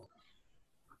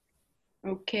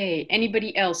Okay.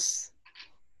 Anybody else?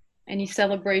 Any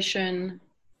celebration?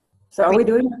 So are we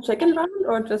doing a check-in round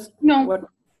or just No, what are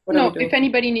we no. If doing?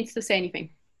 anybody needs to say anything.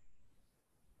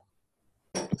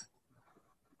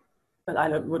 But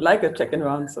I would like a check-in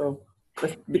round, so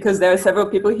because there are several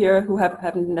people here who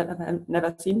haven't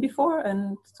never seen before,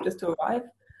 and just to arrive,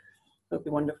 it would be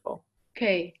wonderful.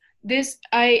 Okay.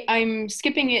 I'm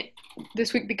skipping it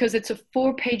this week because it's a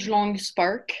 4-page long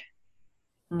Spark,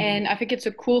 and I think it's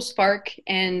a cool Spark,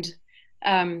 and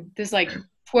there's like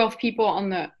 12 people on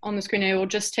the screen. And it will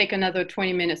just take another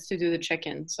 20 minutes to do the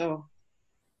check-in. So,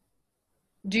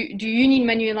 do you need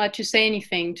Manuela to say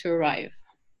anything to arrive?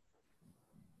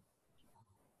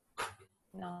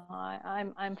 No,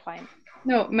 I'm fine.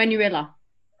 No, Manuela.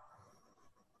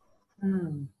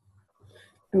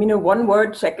 I mean, a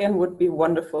one-word check-in would be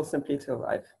wonderful, simply to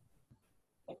arrive.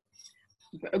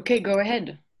 Okay, go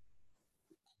ahead.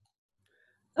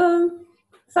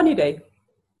 Sunny day.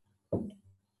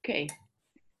 Okay.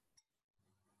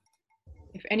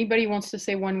 If anybody wants to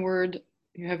say one word,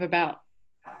 you have about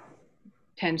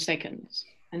 10 seconds,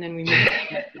 and then we move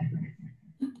on.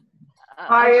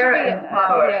 Fire and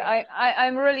power. Yeah,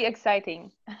 I'm really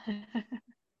exciting.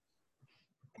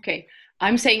 Okay,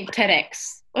 I'm saying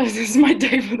TEDx. This is my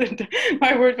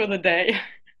my word for the day.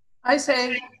 I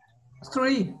say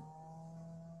 3.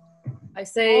 I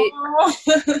say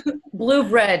blue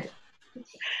bread.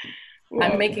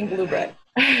 I'm making blue bread.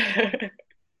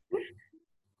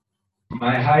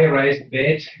 My high-raised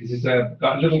bed, this is a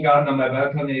little garden on my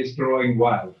balcony, is growing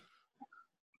wild.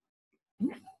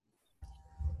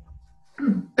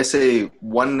 I say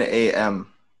 1 a.m.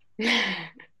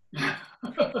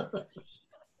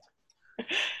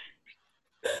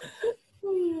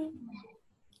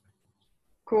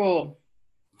 Cool.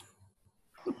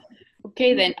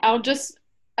 Okay, then I'll just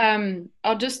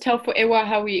tell for Ewa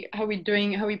how we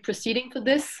proceeding for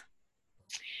this.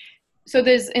 So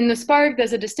there's in the Spark,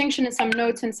 there's a distinction and some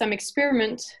notes and some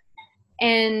experiment,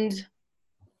 and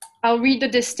I'll read the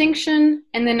distinction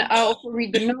and then I'll also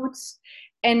read the notes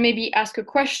and maybe ask a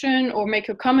question or make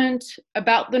a comment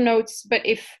about the notes. But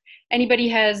if anybody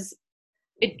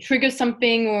it triggers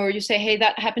something, or you say, hey,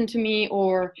 that happened to me,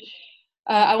 or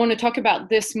I want to talk about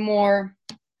this more,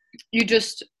 you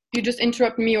just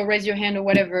interrupt me or raise your hand or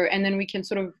whatever, and then we can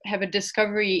sort of have a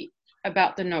discovery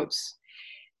about the notes.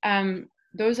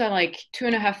 Those are like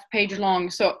 2.5-page long,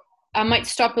 so I might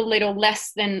stop a little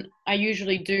less than I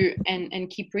usually do and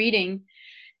keep reading.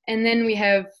 And then we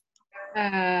have,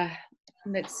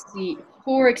 let's see,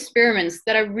 4 experiments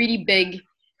that are really big.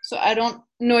 So I don't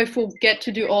know if we'll get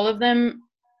to do all of them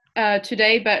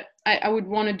today, but I would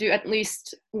want to do at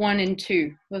least 1 and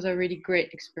 2. Those are really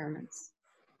great experiments.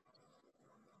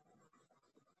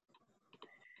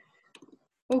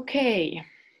 Okay.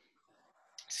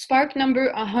 Spark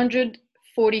number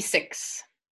 146.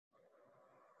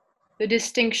 The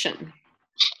distinction.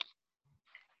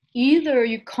 Either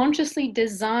you consciously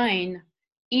design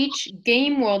each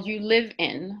game world you live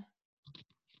in,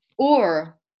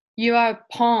 or you are a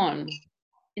pawn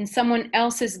in someone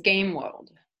else's game world.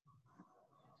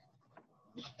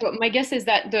 But my guess is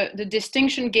that the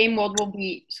distinction game world will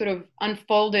be sort of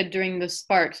unfolded during the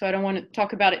Spark, so I don't want to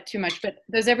talk about it too much. But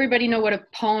does everybody know what a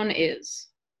pawn is?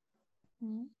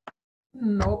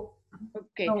 No.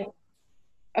 Okay. No.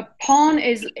 A pawn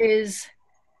is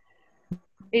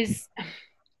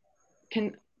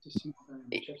can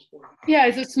yeah,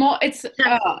 it's a small, it's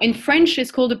in French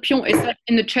it's called a pion. It's like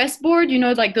in the chessboard, you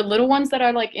know, like the little ones that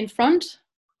are like in front.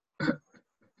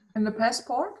 In the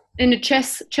passport? In the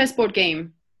chessboard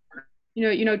game.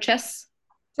 You know chess?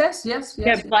 Chess, yes, yes.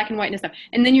 Yeah, black and white and stuff.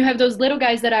 And then you have those little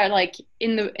guys that are like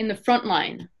in the front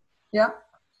line. Yeah.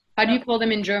 How do you call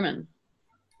them in German?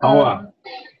 Bauer.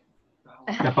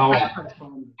 Der Bauer.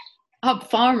 Oh,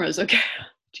 farmers, okay.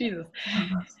 Jesus.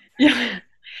 Yeah.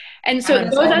 And so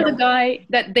those are the guys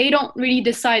that they don't really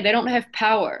decide. They don't have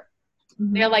power.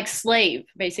 They're like slave,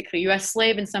 basically. You're a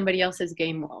slave in somebody else's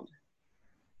game world.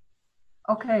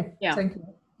 Okay, yeah. Thank you.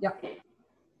 Yeah.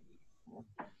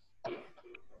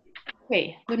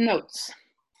 Okay, the notes.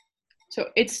 So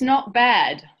it's not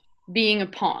bad being a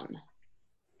pawn.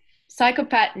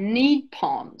 Psychopaths need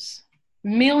pawns,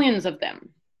 millions of them.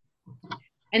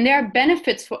 And there are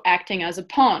benefits for acting as a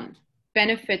pawn,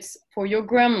 benefits for your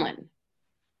gremlin.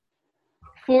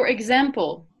 For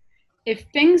example, if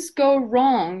things go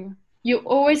wrong, you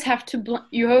always have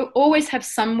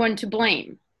someone to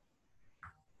blame.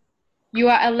 You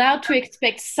are allowed to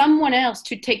expect someone else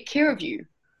to take care of you.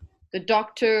 The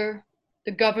doctor,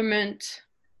 the government,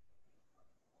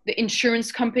 the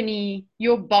insurance company,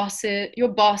 your boss,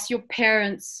 your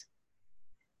parents.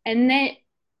 And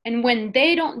And when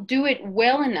they don't do it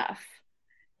well enough,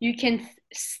 you can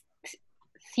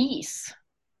cease.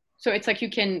 So it's like you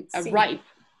can ripe.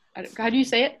 How do you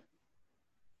say it?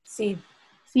 See.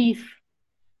 Cease.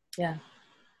 Yeah.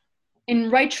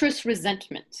 In righteous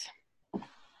resentment.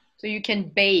 So you can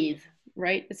bathe,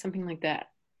 right? It's something like that.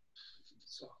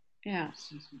 Yeah.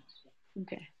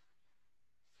 Okay.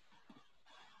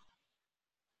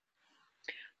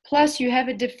 Plus, you have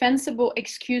a defensible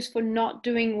excuse for not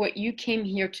doing what you came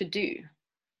here to do.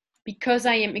 Because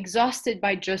I am exhausted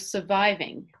by just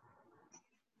surviving.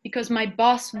 Because my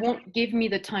boss won't give me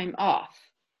the time off.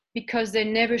 Because they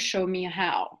never show me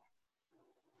how.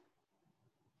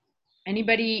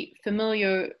 Anybody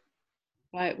familiar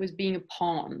with being a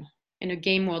pawn in a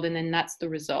game world, and then that's the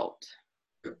result?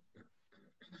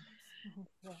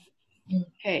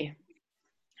 Okay.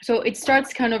 So it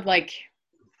starts kind of like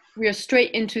we are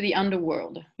straight into the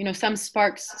underworld. You know, some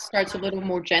Sparks starts a little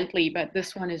more gently, but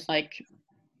this one is like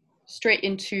straight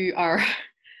into our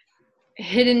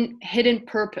hidden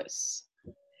purpose.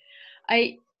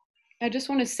 I just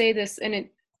want to say this, and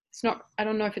it's not, I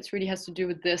don't know if it really has to do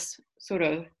with this sort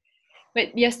of,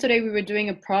 but yesterday we were doing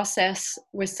a process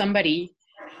with somebody,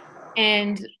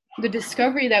 and the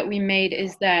discovery that we made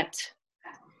is that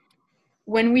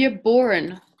when we are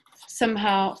born,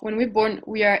 somehow, when we're born,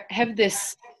 we have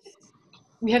this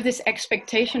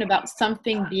expectation about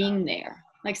something being there,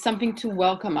 like something to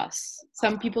welcome us,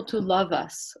 some people to love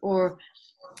us, or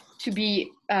to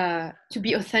be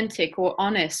authentic or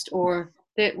honest, or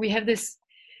that we have this,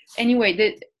 anyway,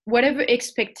 that whatever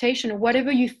expectation, or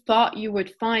whatever you thought you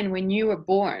would find when you were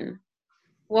born,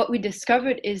 what we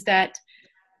discovered is that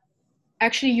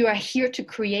actually you are here to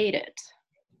create it.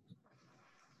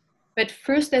 But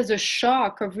first there's a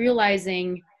shock of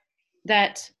realizing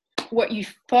that what you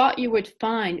thought you would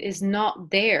find is not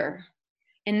there.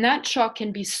 And that shock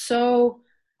can be so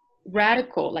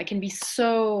radical, like can be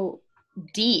so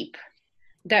deep,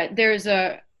 that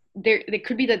there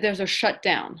could be that there's a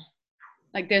shutdown.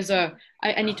 Like there's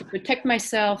I need to protect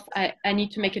myself. I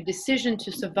need to make a decision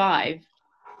to survive.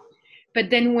 But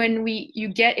then when you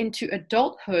get into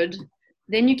adulthood,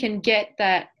 then you can get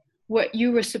that what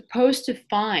you were supposed to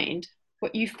find,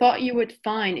 what you thought you would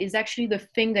find, is actually the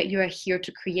thing that you are here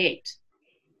to create.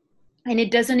 And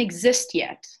it doesn't exist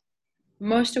yet.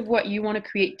 Most of what you want to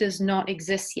create does not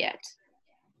exist yet.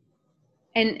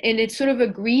 And it's sort of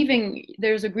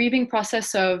there's a grieving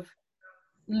process of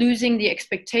losing the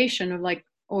expectation of like,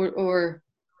 or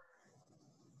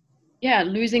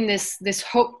losing this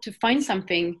hope to find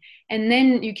something, and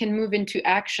then you can move into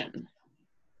action.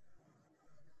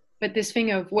 But this thing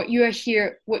of what you are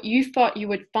here, what you thought you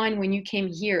would find when you came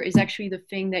here, is actually the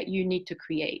thing that you need to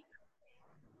create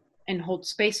and hold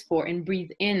space for and breathe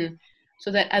in,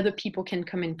 so that other people can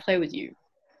come and play with you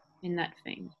in that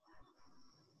thing.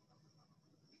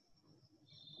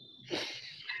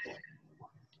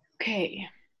 Okay.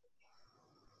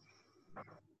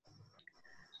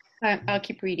 I'll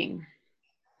keep reading.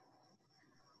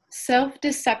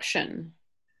 Self-deception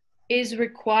is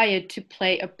required to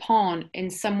play a pawn in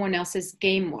someone else's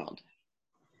game world,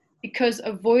 because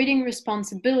avoiding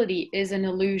responsibility is an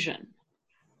illusion.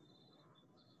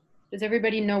 Does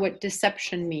everybody know what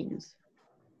deception means?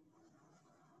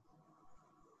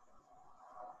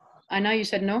 I know you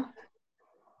said no.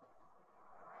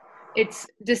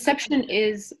 Deception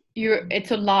is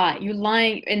it's a lie. You're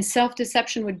lying, and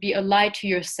self-deception would be a lie to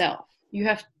yourself. You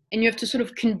have to sort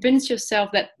of convince yourself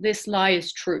that this lie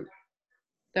is true.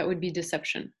 That would be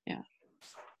deception. Yeah.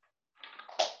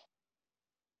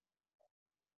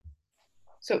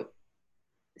 So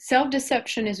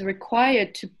self-deception is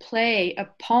required to play a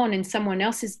pawn in someone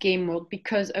else's game world,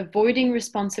 because avoiding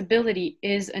responsibility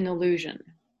is an illusion.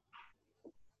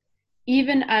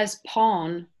 Even as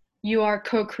pawn, you are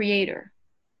co-creator.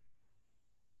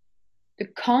 The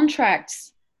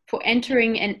contracts for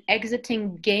entering and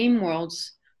exiting game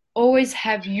worlds always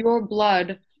have your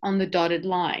blood on the dotted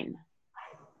line.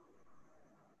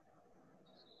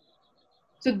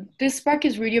 So this spark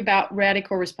is really about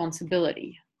radical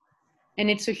responsibility. And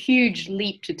it's a huge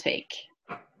leap to take,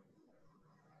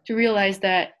 to realize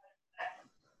that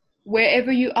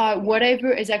wherever you are,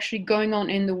 whatever is actually going on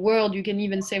in the world, you can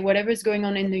even say whatever is going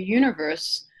on in the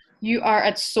universe, you are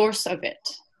at source of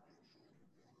it.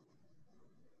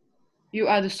 You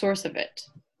are the source of it.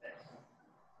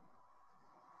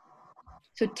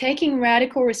 So taking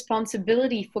radical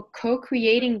responsibility for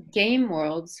co-creating game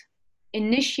worlds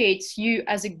initiates you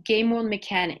as a game world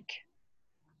mechanic.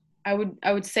 I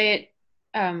would say it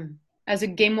as a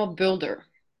game world builder.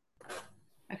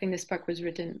 I think this book was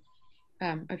written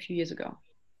a few years ago.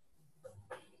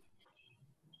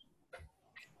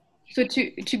 So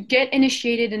to get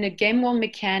initiated in a game world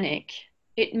mechanic,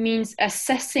 it means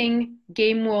assessing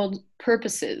game world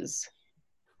purposes.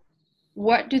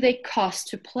 What do they cost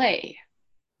to play?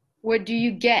 What do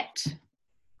you get?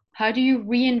 How do you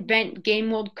reinvent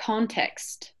game world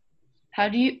context? How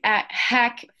do you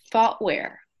hack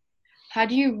thoughtware? How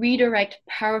do you redirect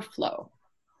power flow?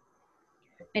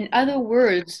 In other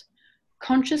words,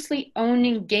 consciously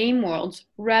owning game worlds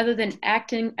rather than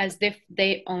acting as if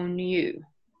they own you.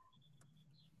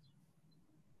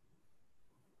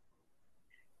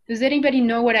 Does anybody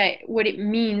know what it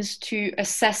means to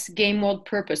assess game world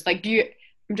purpose? Like,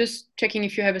 I'm just checking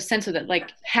if you have a sense of that, like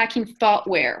hacking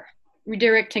thoughtware,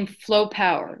 redirecting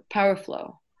power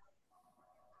flow.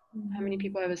 How many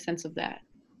people have a sense of that?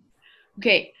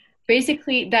 Okay,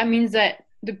 basically that means that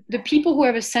the people who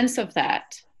have a sense of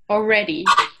that already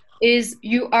is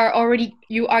you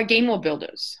are game world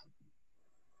builders.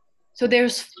 So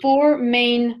there's 4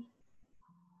 main,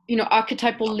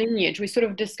 archetypal lineage. We sort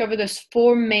of discover there's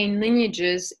 4 main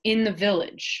lineages in the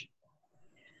village.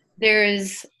 There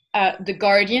is the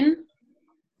guardian,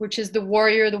 which is the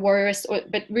warrior, the warrioress,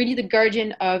 but really the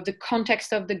guardian of the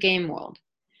context of the game world.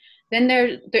 Then there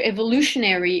are the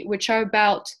evolutionary, which are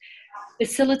about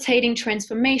facilitating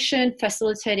transformation,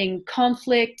 facilitating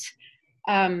conflict.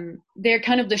 They're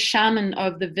kind of the shaman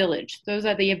of the village. Those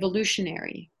are the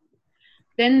evolutionary.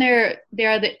 Then there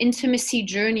are the intimacy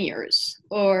journeyers,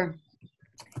 or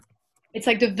it's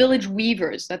like the village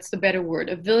weavers. That's the better word,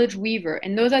 a village weaver.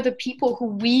 And those are the people who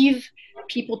weave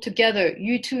people together.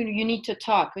 You two, you need to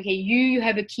talk. Okay, you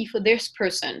have a key for this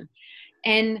person.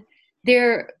 And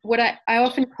they're what I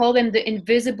often call them the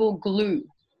invisible glue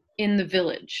in the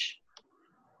village.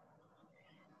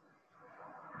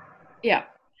 Yeah.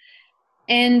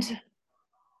 And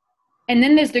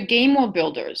then there's the game world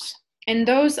builders. And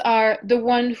those are the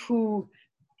ones who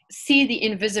see the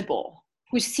invisible,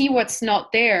 who see what's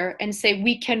not there and say,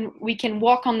 we can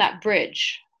walk on that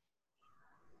bridge.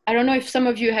 I don't know if some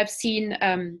of you have seen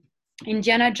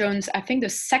Indiana Jones, I think the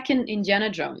second Indiana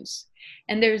Jones.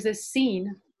 And there's this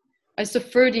scene, it's the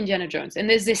third Indiana Jones. And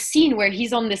there's this scene where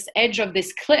he's on this edge of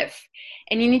this cliff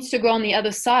and he needs to go on the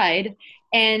other side.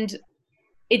 And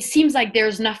it seems like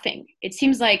there's nothing. It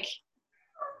seems like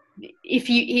if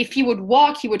he would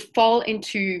walk, he would fall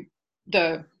into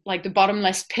the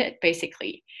bottomless pit,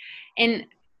 basically. And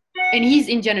he's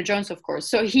Indiana Jones, of course.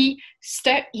 So he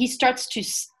starts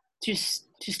to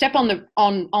step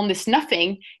on this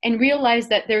nothing and realize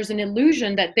that there's an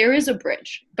illusion that there is a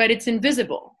bridge, but it's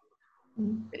invisible.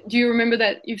 Do you remember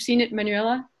that? You've seen it,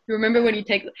 Manuela? You remember when you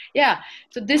yeah.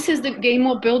 So this is the game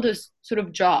world builder's sort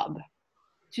of job,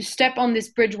 to step on this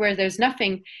bridge where there's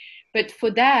nothing. But for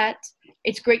that,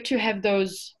 it's great to have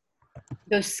those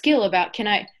skill about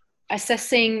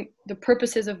assessing the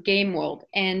purposes of game world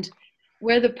and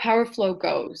where the power flow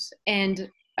goes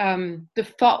and the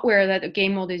thoughtware that the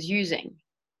game world is using.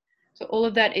 So all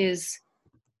of that is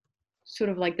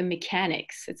sort of like the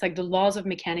mechanics. It's like the laws of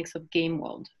mechanics of game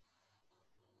world.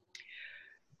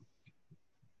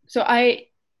 So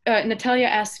Natalia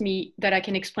asked me that I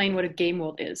can explain what a game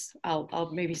world is. I'll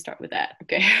maybe start with that,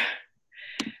 okay?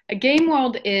 A game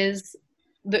world is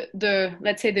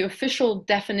let's say the official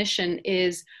definition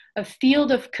is a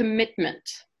field of commitment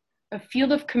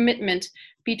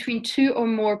between 2 or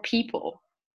more people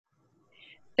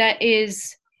that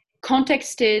is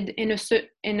contexted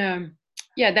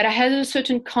that has a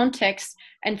certain context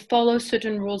and follows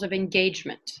certain rules of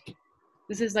engagement.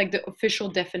 This is like the official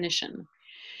definition.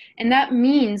 And that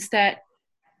means that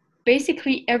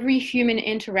basically every human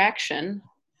interaction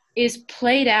is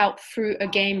played out through a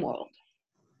game world,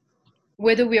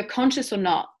 whether we are conscious or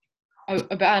not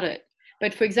about it.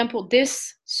 But for example,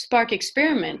 this Spark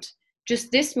experiment,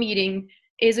 just this meeting,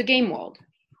 is a game world.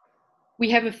 We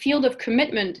have a field of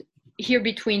commitment here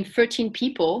between 14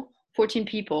 people,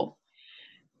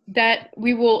 that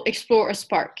we will explore a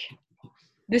spark.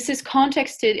 This is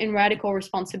contexted in radical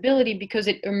responsibility because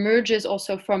it emerges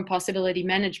also from possibility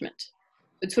management.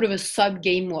 It's sort of a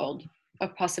sub-game world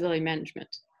of possibility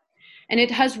management. And it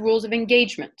has rules of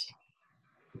engagement.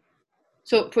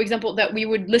 So for example, that we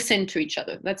would listen to each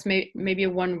other. That's maybe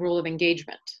one rule of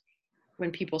engagement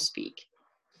when people speak.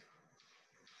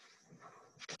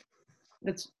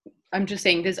 I'm just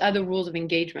saying there's other rules of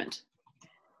engagement.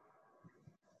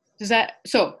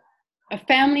 So a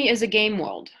family is a game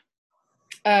world.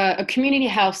 A community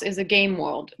house is a game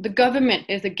world. The government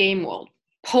is a game world.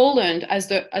 Poland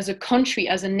as a country,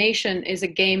 as a nation, is a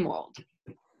game world.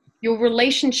 Your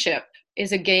relationship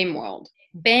is a game world.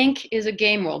 Bank is a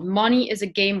game world. Money is a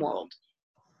game world.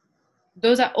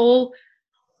 Those are all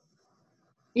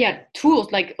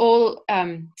tools, like all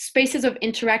spaces of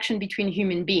interaction between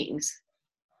human beings.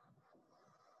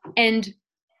 And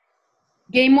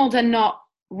game worlds are not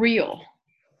real.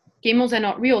 Game worlds are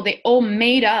not real. They all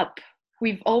made up.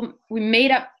 We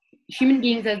made up, human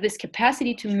beings have this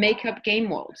capacity to make up game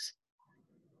worlds.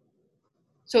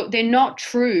 So they're not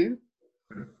true,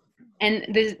 and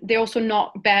they're also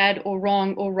not bad or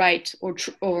wrong or right or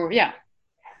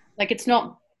like it's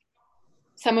not.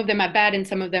 Some of them are bad and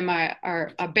some of them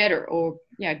are better or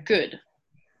good.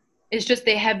 It's just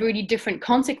they have really different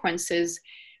consequences,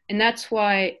 and that's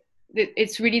why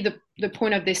it's really the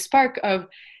point of this spark of,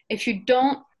 if you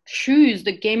don't choose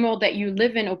the game world that you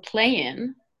live in or play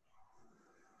in,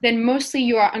 then mostly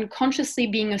you are unconsciously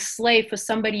being a slave for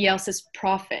somebody else's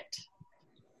profit.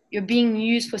 You're being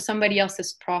used for somebody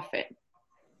else's profit.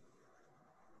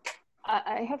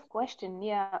 I have a question.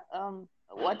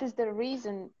 What is the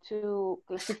reason to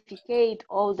classificate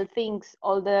all the things,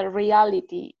 all the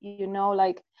reality?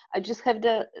 Like, I just have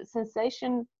the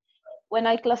sensation when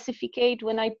I classificate,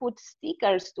 when I put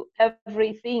stickers to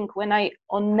everything, when I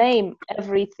name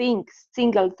everything,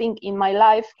 single thing in my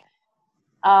life,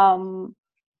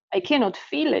 I cannot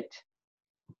feel it,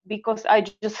 because I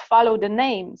just follow the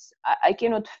names. I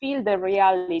cannot feel the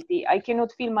reality. I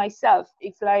cannot feel myself.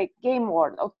 It's like game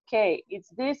world. Okay, it's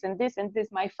this and this and this.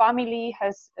 My family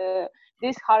has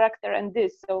this character and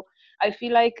this. So I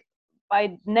feel like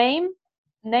by name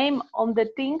on the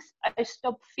things, I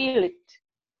stop feel it.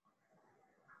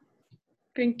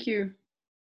 Thank you.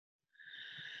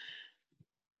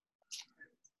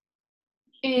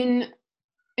 In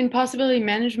possibility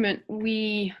management,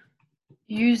 we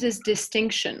use this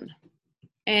distinction,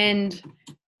 and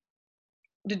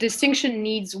the distinction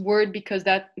needs word because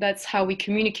that's how we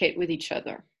communicate with each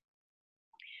other.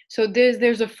 So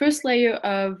there's a first layer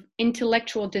of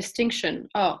intellectual distinction.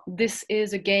 Oh, this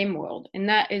is a game world, and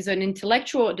that is an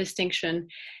intellectual distinction,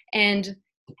 and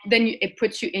then it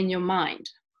puts you in your mind,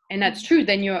 and that's true.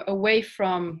 Then you're away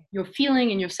from your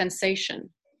feeling and your sensation.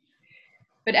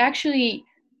 But actually,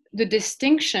 the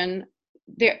distinction,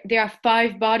 there are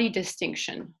 5-body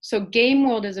distinction. So game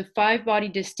world is a 5-body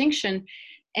distinction,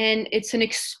 and it's an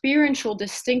experiential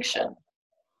distinction.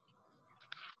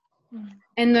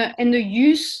 And the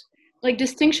use, like,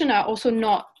 distinction are also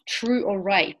not true or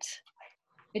right.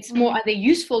 It's more, are they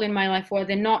useful in my life or are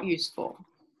they not useful?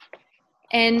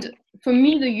 And for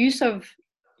me, the use of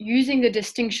using the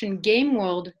distinction game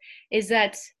world is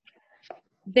that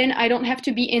then I don't have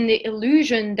to be in the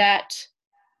illusion that,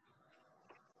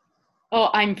 oh,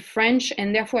 I'm French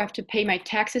and therefore I have to pay my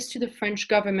taxes to the French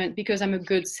government because I'm a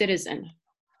good citizen.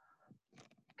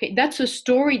 Okay, that's a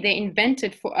story they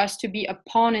invented for us to be a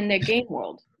pawn in their game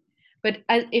world. But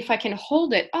if I can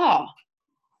hold it,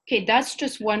 okay, that's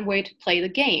just one way to play the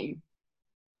game.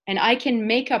 And I can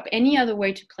make up any other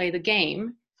way to play the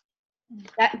game.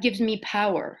 That gives me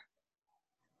power.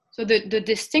 So the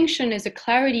distinction is a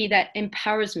clarity that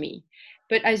empowers me.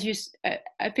 But as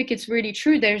I think it's really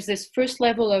true, there's this first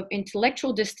level of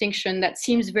intellectual distinction that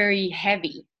seems very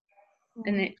heavy.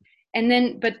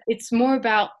 But it's more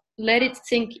about let it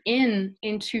sink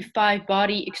into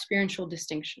 5-body experiential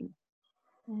distinction.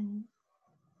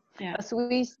 Yeah. As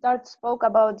we spoke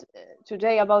about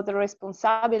today about the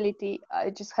responsibility, I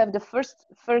just have the first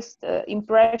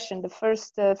impression, the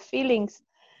first feelings.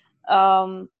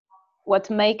 What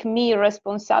make me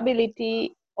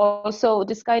responsibility, also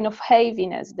this kind of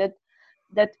heaviness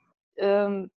that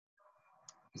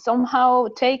somehow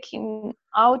taking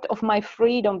out of my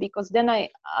freedom, because then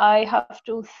I have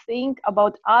to think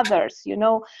about others,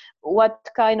 what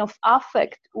kind of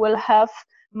affect will have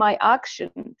my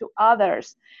action to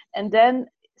others, and then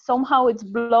somehow it's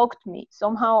blocked me,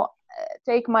 somehow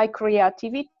take my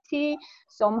creativity,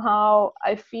 somehow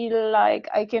I feel like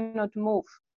I cannot move.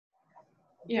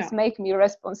 This make me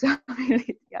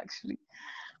responsibility, actually.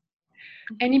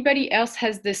 Anybody else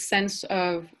has this sense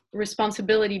of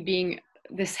responsibility being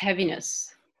this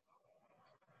heaviness?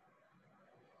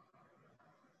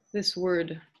 This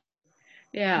word.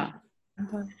 Yeah.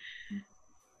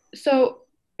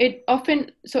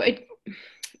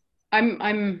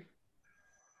 I'm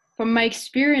from my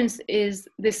experience is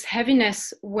this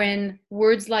heaviness when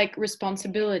words like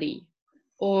responsibility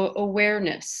or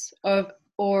awareness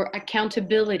or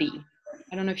accountability.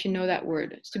 I don't know if you know that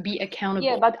word. It's to be accountable.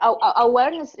 Yeah, but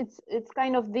awareness, it's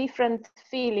kind of different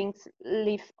feelings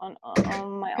live on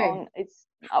my own. It's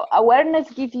awareness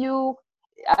give you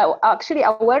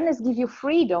awareness give you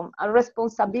freedom. A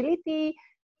responsibility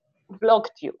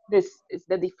blocked you. This is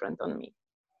the difference on me.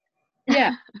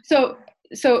 Yeah. So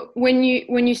when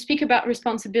you speak about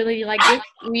responsibility like this,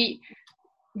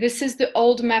 this is the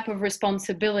old map of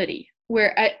responsibility,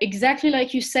 where exactly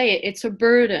like you say it, it's a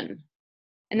burden.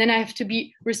 And then I have to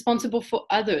be responsible for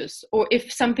others. Or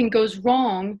if something goes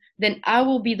wrong, then I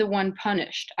will be the one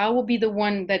punished. I will be the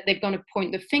one that they're going to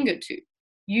point the finger to.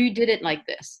 You did it like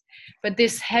this. But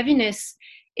this heaviness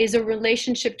is a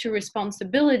relationship to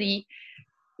responsibility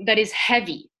that is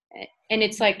heavy. And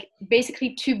it's like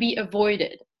basically to be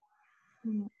avoided.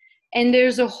 And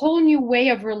there's a whole new way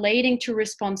of relating to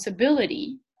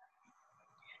responsibility,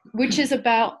 which is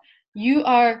about you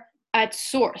are at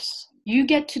source. You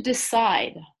get to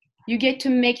decide. You get to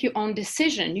make your own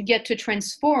decision. You get to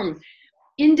transform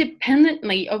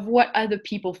independently of what other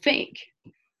people think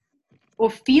or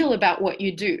feel about what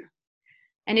you do.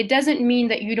 And it doesn't mean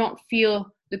that you don't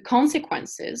feel the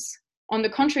consequences. On the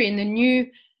contrary, in the new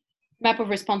map of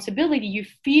responsibility, you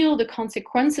feel the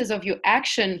consequences of your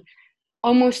action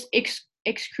almost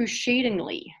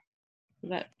excruciatingly.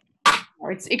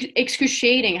 Or it's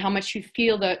excruciating how much you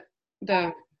feel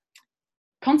the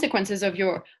consequences of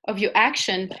your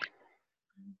action,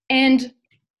 and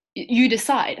you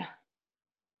decide.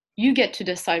 You get to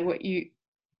decide what you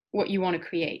want to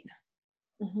create.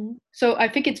 Mm-hmm. So I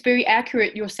think it's very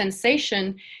accurate. Your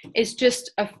sensation is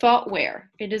just a thoughtware.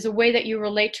 It is a way that you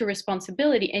relate to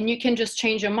responsibility, and you can just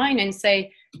change your mind and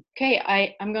say, okay,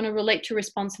 I'm going to relate to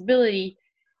responsibility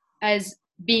as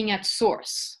being at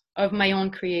source of my own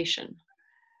creation.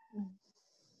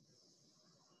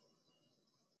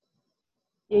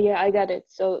 Yeah, I got it.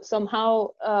 So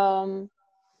somehow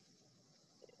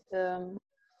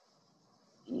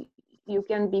you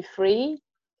can be free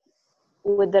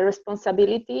with the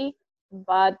responsibility,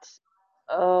 but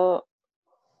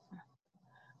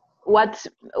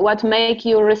what make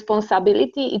your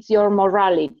responsibility? It's your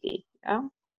morality. Yeah.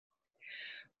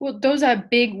 Well, those are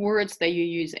big words that you're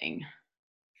using.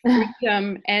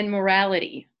 Freedom and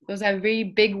morality. Those are very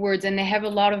big words, and they have a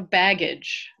lot of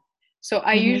baggage. So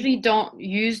I usually don't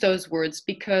use those words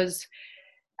because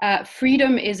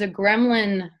freedom is a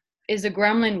gremlin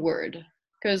word.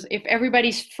 Because if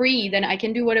everybody's free, then I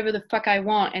can do whatever the fuck I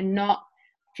want and not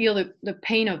feel the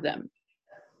pain of them.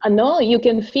 No, you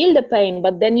can feel the pain,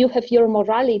 but then you have your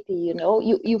morality, you know,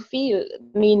 you feel,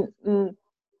 I mean,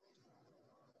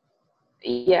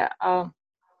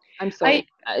 I'm sorry.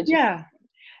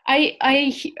 I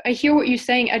hear what you're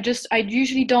saying. I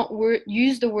usually don't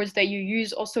use the words that you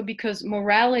use, also because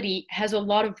morality has a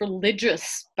lot of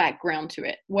religious background to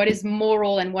it. What is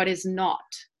moral and what is not.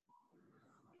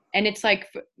 And it's like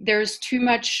there's too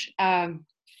much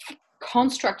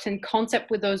construct and concept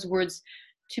with those words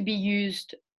to be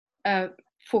used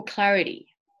for clarity.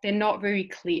 They're not very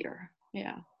clear.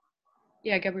 Yeah,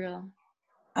 Gabriela.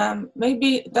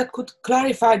 Maybe that could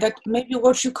clarify that maybe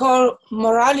what you call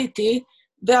morality,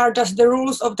 they are just the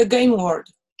rules of the game world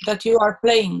that you are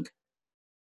playing.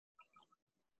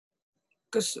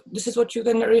 Because this is what you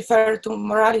can refer to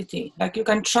morality. Like you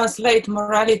can translate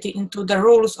morality into the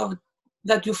rules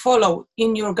that you follow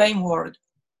in your game world.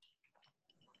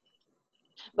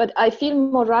 But I feel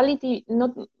morality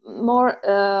not more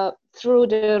through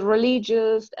the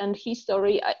religious and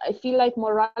history. I feel like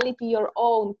morality, your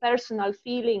own personal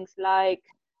feelings, like,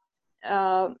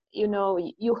 you know,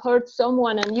 you hurt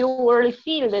someone and you really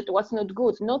feel that was not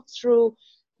good, not through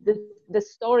the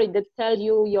story that tell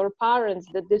you your parents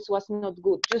that this was not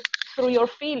good, just through your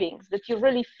feelings, that you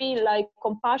really feel like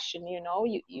compassion, you know,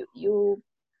 you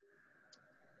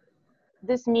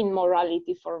this mean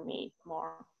morality for me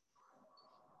more.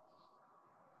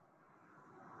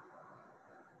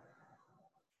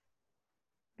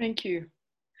 Thank you.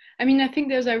 I mean, I think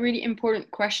there's a really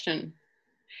important question.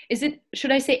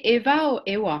 Should I say Eva or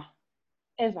Ewa?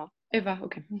 Eva. Eva,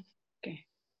 okay. Okay.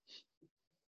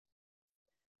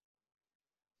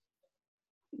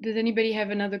 Does anybody have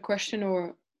another question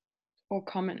or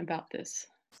comment about this?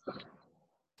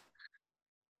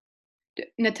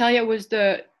 Natalia,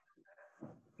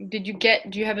 do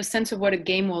you have a sense of what a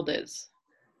game world is?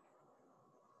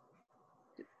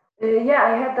 Yeah,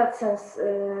 I had that sense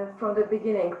from the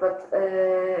beginning, but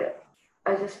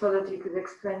I just thought that you could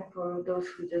explain for those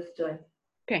who just joined.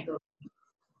 Okay. So.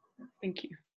 Thank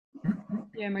you.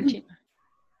 Yeah, Martina.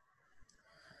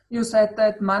 You said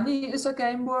that money is a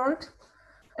game world,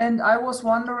 and I was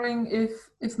wondering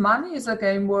if money is a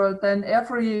game world, then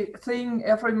every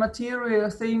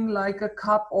material thing like a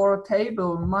cup or a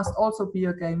table must also be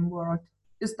a game world.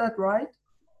 Is that right?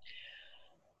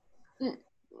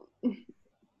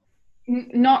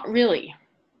 Not really.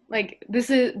 Like this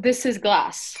is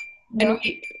glass, and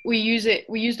we use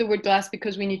the word glass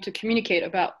because we need to communicate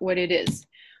about what it is.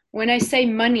 When I say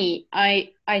money,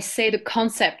 I say the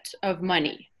concept of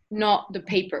money. not the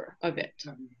paper of it.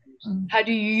 How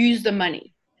do you use the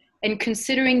money? And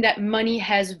considering that money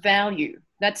has value,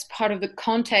 that's part of the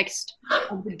context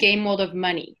of the game world of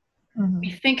money.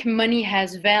 We think money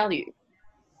has value.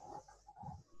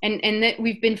 And that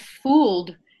we've been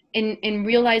fooled in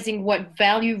realizing what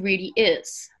value really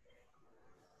is.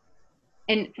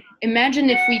 And imagine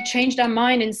if we changed our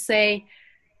mind and say,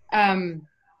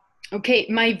 okay,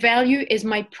 my value is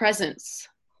my presence.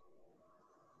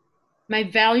 My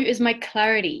value is my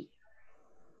clarity.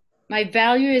 My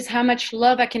value is how much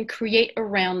love I can create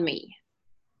around me.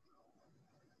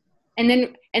 And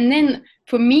then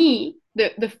for me,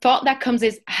 the thought that comes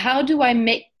is, how do I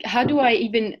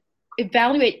even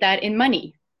evaluate that in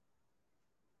money?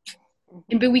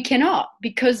 But we cannot,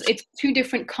 because it's two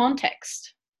different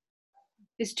contexts.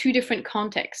 It's two different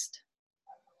contexts.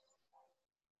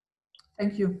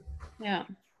 Thank you. Yeah.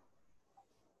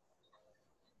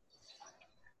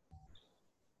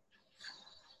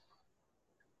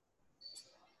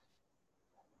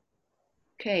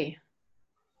 Okay.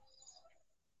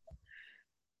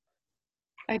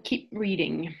 I keep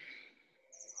reading.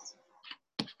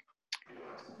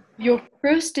 Your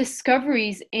first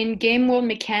discoveries in game world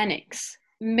mechanics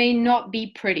may not be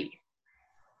pretty.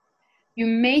 You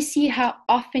may see how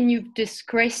often you've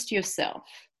disgraced yourself,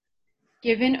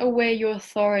 given away your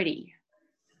authority,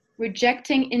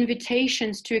 rejecting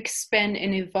invitations to expand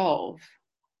and evolve.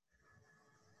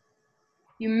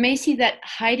 You may see that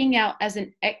hiding out as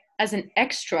an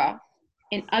extra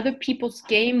in other people's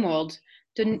game world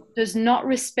does not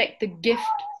respect the gift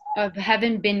of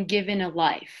having been given a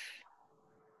life.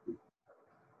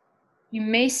 You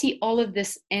may see all of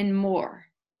this and more.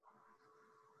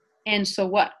 And so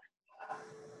what?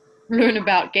 Learn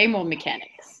about game world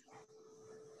mechanics.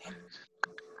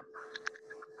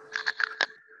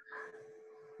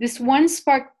 This one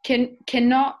spark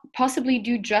cannot possibly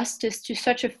do justice to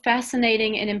such a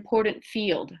fascinating and important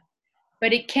field,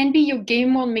 but it can be your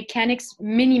game world mechanics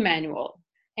mini manual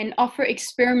and offer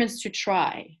experiments to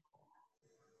try.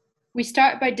 We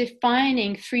start by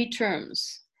defining 3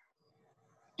 terms: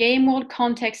 game world,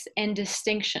 context, and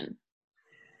distinction.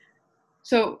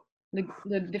 So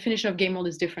the definition of game world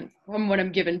is different from what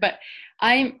I'm given, but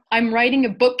I'm writing a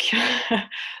book.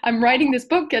 I'm writing this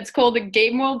book that's called the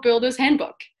Game World Builder's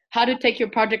Handbook, How to Take Your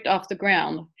Project Off the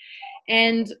Ground.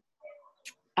 And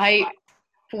I,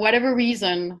 for whatever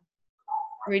reason,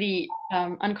 really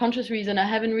unconscious reason, I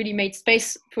haven't really made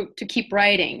space to keep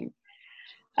writing.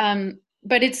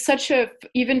 But it's such a,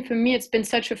 even for me, it's been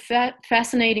such a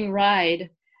fascinating ride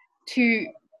to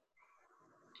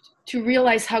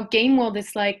realize how game world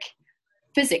is like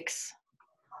physics.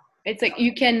 It's like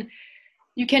you can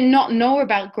not know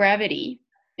about gravity,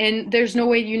 and there's no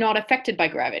way you're not affected by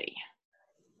gravity.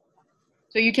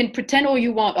 So you can pretend all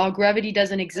you want, oh, gravity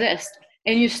doesn't exist,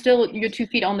 and you're 2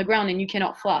 feet on the ground and you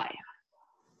cannot fly.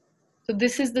 So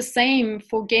this is the same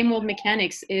for game world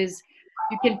mechanics. Is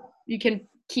you can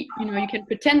keep, you can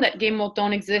pretend that game world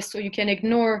don't exist, or you can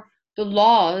ignore the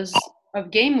laws of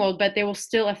game world, but they will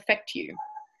still affect you.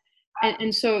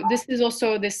 And so this is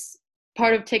also this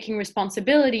part of taking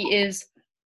responsibility, is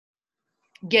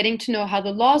getting to know how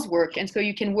the laws work, and so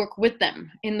you can work with them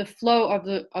in the flow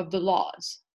of the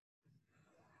laws.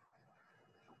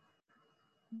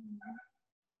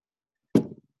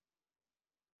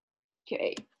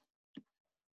 Okay.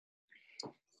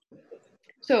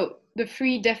 So the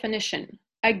free definition: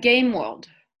 a game world.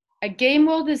 A game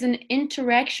world is an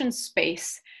interaction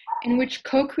space in which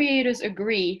co-creators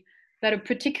agree that a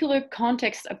particular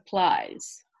context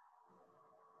applies.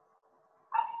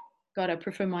 God, I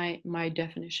prefer my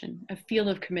definition. A field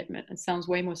of commitment. It sounds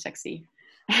way more sexy.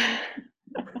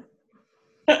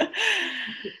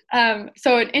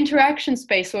 So an interaction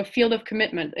space, or a field of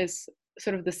commitment, is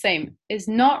sort of the same, is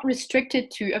not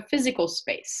restricted to a physical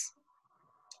space.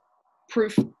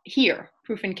 Proof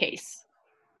in case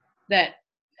that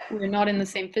we're not in the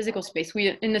same physical space.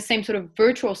 We're in the same sort of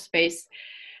virtual space,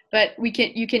 but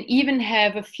you can even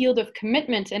have a field of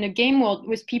commitment in a game world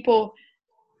with people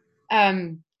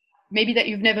maybe that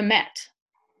you've never met.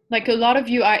 Like a lot of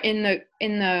you are in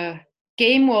the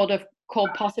game world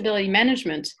called possibility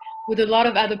management, with a lot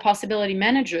of other possibility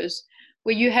managers,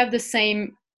 where you have the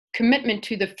same commitment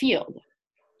to the field,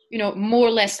 more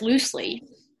or less loosely,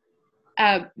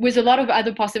 with a lot of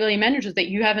other possibility managers that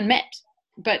you haven't met,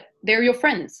 but they're your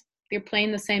friends. They're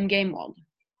playing the same game world.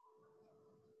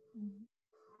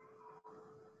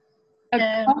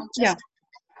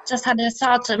 Just had a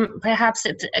thought, perhaps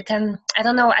it can, I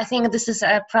don't know, I think this is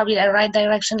probably a right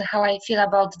direction how I feel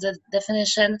about the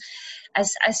definition.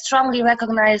 I strongly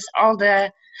recognize all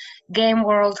the game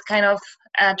world kind of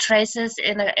traces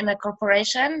in a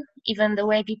corporation. Even the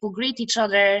way people greet each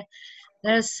other,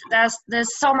 there's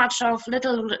so much of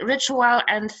little ritual,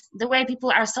 and the way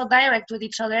people are so direct with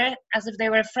each other, as if they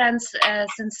were friends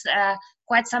since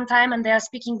quite some time, and they are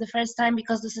speaking the first time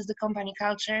because this is the company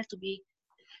culture to be.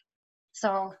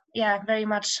 So yeah, very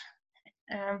much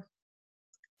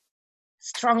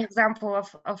strong example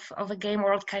of a game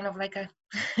world, kind of like a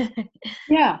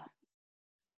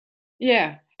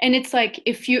yeah. And it's like,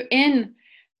 if you're in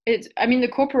it, I mean, the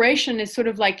corporation is sort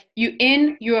of like, you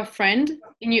in, you're a friend,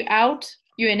 and you out,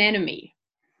 you're an enemy,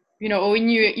 you know. Or when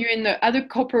you're in the other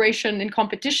corporation in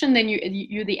competition, then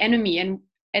you're the enemy,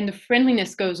 and the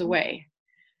friendliness goes away.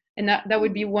 And that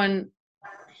would be one.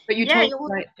 But you you told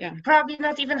would right, yeah. probably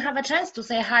not even have a chance to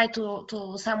say hi to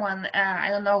someone, I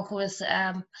don't know, who is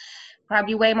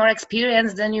probably way more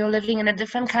experienced than you, living in a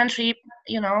different country.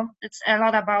 You know, it's a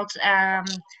lot about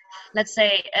let's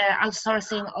say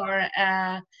outsourcing or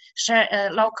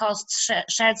low-cost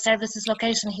shared services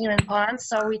location here in Poland.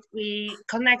 So we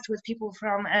connect with people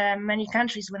from many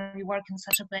countries when we work in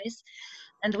such a place.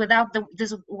 And without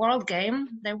this world game,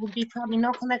 there would be probably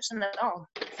no connection at all.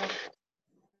 So.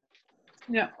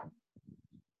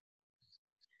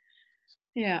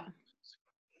 Yeah.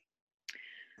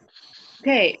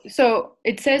 Okay, so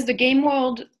it says the game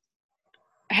world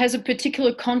has a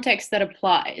particular context that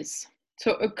applies.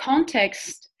 So a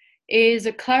context is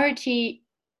a clarity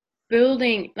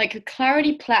building, like a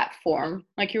clarity platform,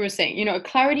 like you were saying, you know, a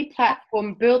clarity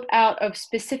platform built out of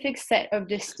specific set of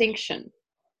distinction.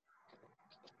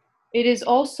 It is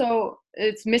also,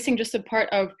 it's missing just a part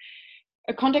of,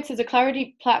 a context is a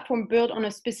clarity platform built on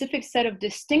a specific set of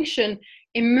distinction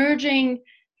emerging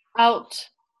out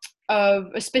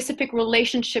of a specific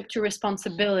relationship to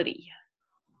responsibility.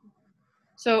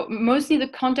 So mostly the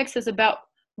context is about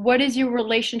what is your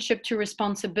relationship to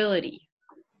responsibility.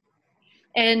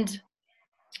 And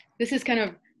this is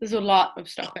there's a lot of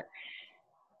stuff, but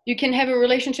you can have a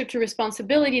relationship to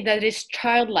responsibility that is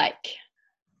childlike,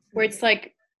 where it's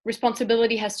like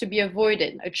responsibility has to be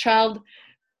avoided. A child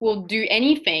will do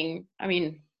anything. I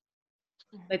mean,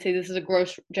 let's say this is a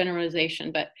gross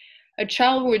generalization, but a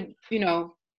child would, you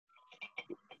know,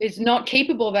 is not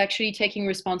capable of actually taking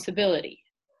responsibility.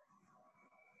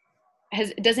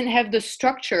 Doesn't have the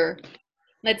structure.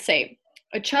 Let's say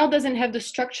a child doesn't have the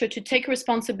structure to take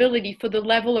responsibility for the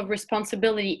level of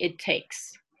responsibility it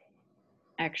takes,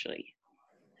 actually.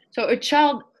 So a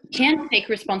child can take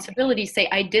responsibility, say,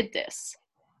 I did this.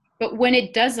 But when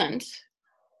it doesn't,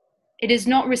 it is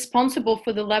not responsible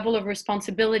for the level of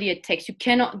responsibility it takes.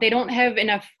 They don't have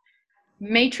enough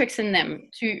matrix in them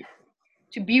to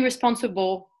be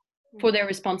responsible for their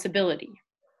responsibility.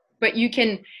 But you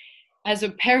can, as a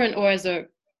parent or as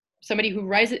somebody who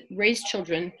raised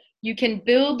children, you can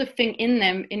build the thing in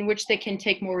them in which they can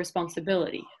take more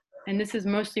responsibility. And this is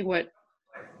mostly what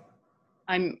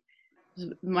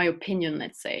my opinion,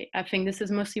 let's say. I think this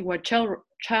is mostly what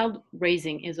child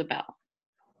raising is about.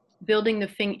 Building the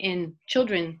thing in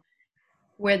children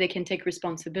where they can take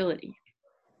responsibility.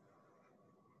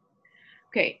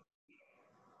 Okay.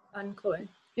 Chloe.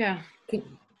 Yeah.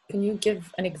 Can you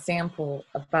give an example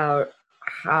about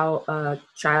how a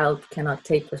child cannot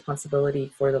take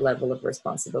responsibility for the level of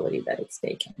responsibility that it's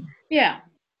taking? Yeah.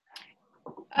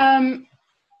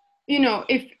 You know,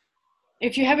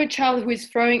 if you have a child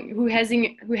who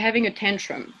having a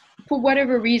tantrum for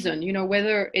whatever reason, you know,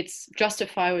 whether it's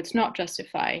justified or it's not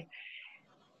justified.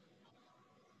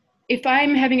 If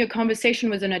I'm having a conversation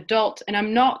with an adult, and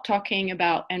I'm not talking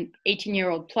about an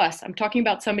 18-year-old plus, I'm talking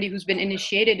about somebody who's been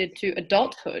initiated into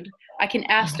adulthood, I can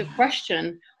ask the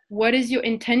question, what is your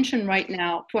intention right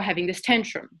now for having this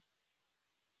tantrum?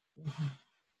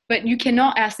 But you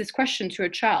cannot ask this question to a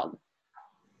child.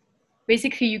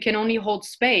 Basically, you can only hold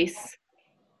space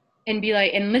and be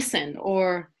like, and listen,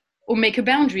 or make a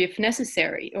boundary if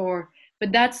necessary,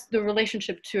 but that's the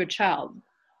relationship to a child.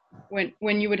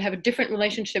 When you would have a different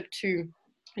relationship to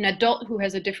an adult who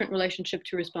has a different relationship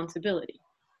to responsibility.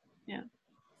 Yeah.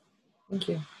 Thank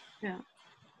you. Yeah.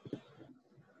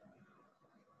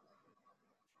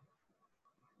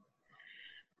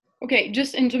 Okay,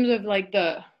 just in terms of like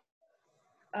the,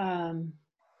 how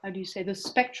do you say, the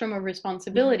spectrum of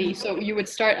responsibility. So you would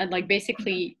start at like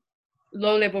basically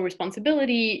low level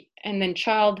responsibility, and then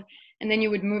child, and then you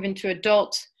would move into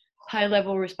adult, high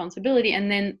level responsibility, and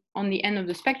then on the end of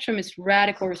the spectrum is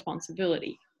radical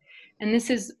responsibility. And this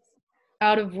is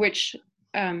out of which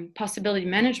possibility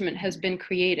management has been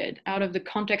created, out of the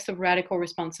context of radical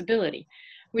responsibility,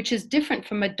 which is different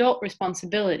from adult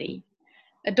responsibility.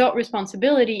 Adult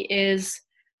responsibility is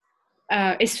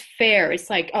is fair. It's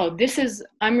like, oh,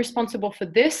 I'm responsible for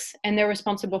this and they're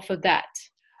responsible for that.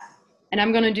 And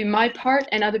I'm going to do my part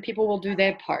and other people will do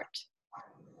their part.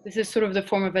 This is sort of the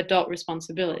form of adult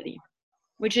responsibility,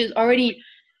 which is already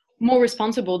more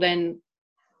responsible than,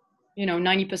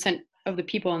 90% of the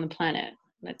people on the planet,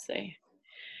 let's say.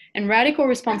 And radical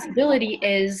responsibility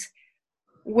is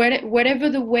whatever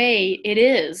the way it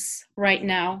is right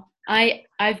now,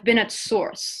 I've been at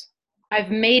source.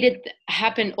 I've made it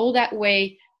happen all that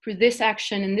way through this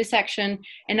action and this action,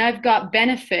 and I've got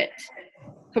benefit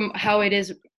from how it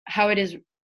is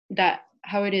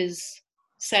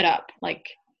set up, like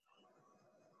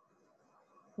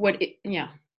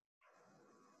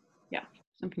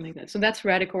something like that. So that's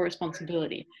radical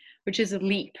responsibility, which is a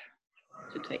leap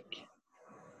to take.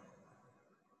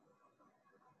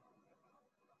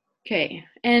 Okay,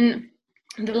 and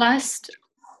the last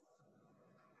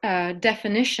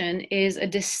definition is a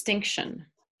distinction.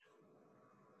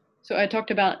 So I talked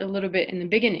about a little bit in the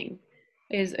beginning,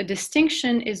 is a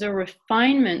distinction is a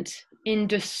refinement in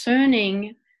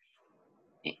discerning,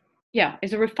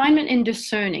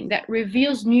 that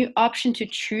reveals new option to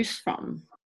choose from.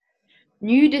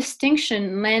 New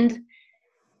distinction lands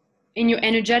in your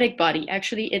energetic body.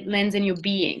 Actually, it lands in your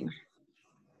being.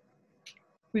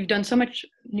 We've done so much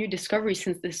new discovery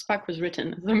since this spark was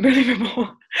written. It's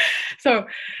unbelievable. So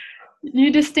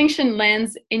new distinction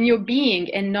lands in your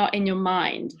being and not in your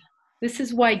mind. This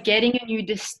is why getting a new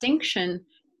distinction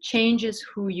changes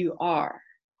who you are.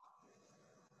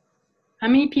 How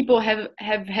many people have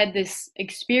had this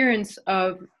experience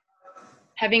of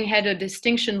having had a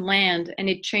distinction land and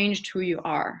it changed who you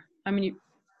are? How many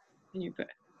can you put?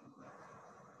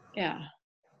 Yeah.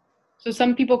 So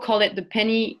some people call it the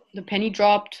penny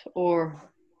dropped, or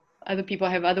other people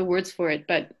have other words for it,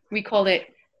 but we call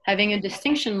it having a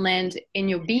distinction land in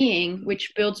your being,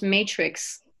 which builds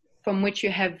matrix from which you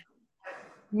have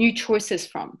new choices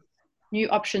from, new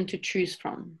option to choose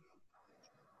from.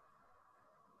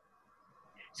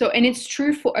 So, and it's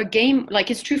true for a game, like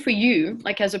it's true for you,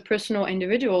 like as a personal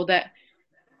individual, that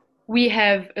we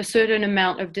have a certain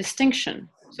amount of distinction.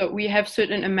 So we have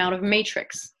certain amount of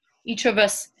matrix. Each of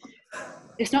us,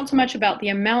 it's not so much about the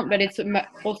amount, but it's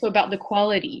also about the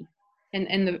quality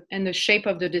and the shape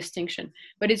of the distinction.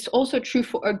 But it's also true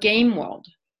for a game world.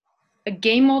 A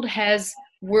game world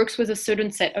works with a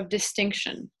certain set of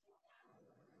distinction.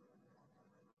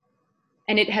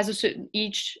 And it has a certain,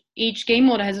 each game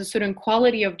world has a certain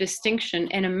quality of distinction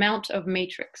and amount of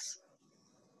matrix.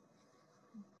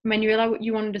 Manuela,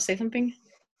 you wanted to say something?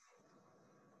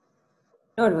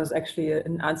 No, it was actually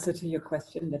an answer to your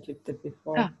question that you did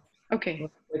before. Ah, okay.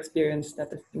 Experience that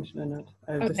distinction or not.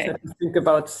 I just Okay. had to think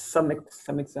about some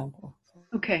example.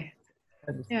 Okay.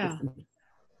 Yeah.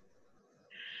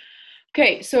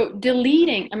 Okay, so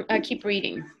deleting, I keep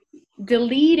reading.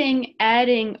 Deleting,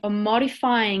 adding, or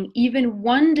modifying even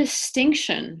one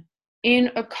distinction in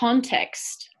a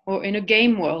context or in a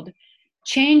game world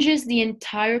changes the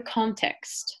entire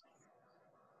context,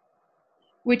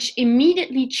 which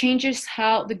immediately changes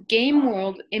how the game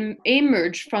world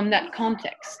emerged from that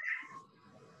context.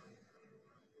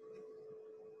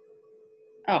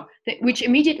 Which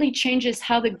immediately changes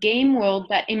how the game world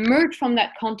that emerged from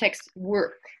that context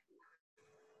work.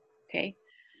 Okay,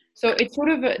 so it's sort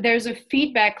of there's a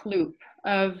feedback loop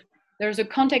of there's a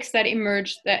context that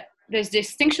emerged, that there's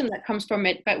distinction that comes from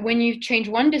it, but when you change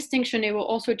one distinction, it will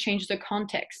also change the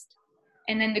context.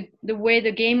 And then the way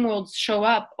the game worlds show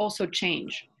up also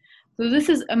change. So this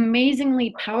is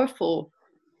amazingly powerful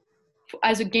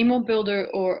as a game world builder,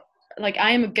 or like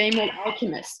I am a game world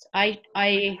alchemist. I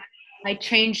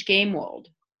change game world.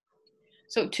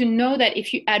 So to know that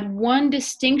if you add one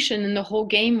distinction in the whole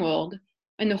game world,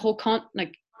 in the whole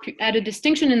if you add a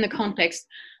distinction in the context,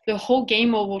 the whole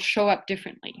game world will show up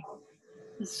differently.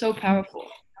 It's so powerful.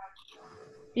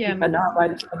 Yeah. But now I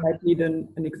might need an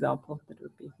example. That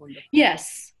would be wonderful.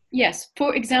 Yes.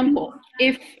 For example,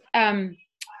 if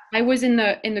I was in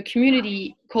the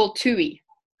community called TUI,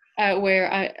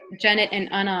 where Janet and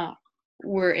Anna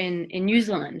were in New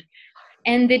Zealand,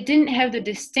 and they didn't have the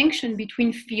distinction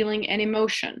between feeling and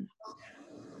emotion.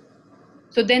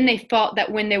 So then they thought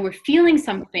that when they were feeling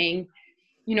something,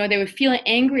 they were feeling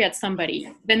angry at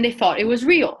somebody, then they thought it was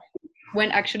real,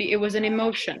 when actually it was an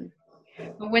emotion.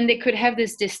 But when they could have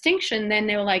this distinction, then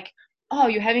they were like, oh,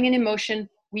 you're having an emotion,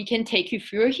 we can take you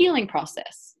through a healing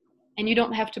process. And you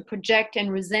don't have to project and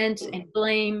resent and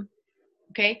blame,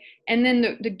 okay? And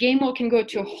then the game world can go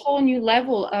to a whole new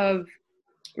level of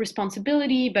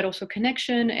responsibility, but also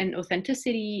connection and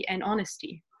authenticity and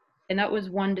honesty. And that was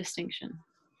one distinction.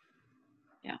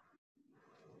 Yeah.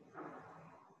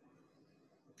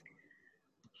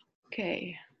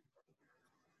 Okay.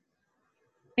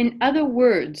 In other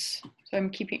words, so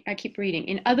I keep reading.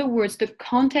 In other words, the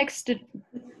context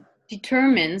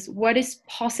determines what is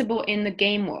possible in the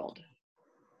game world.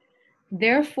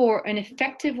 Therefore, an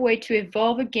effective way to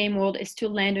evolve a game world is to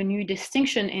land a new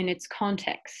distinction in its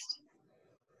context.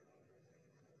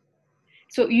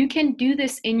 So you can do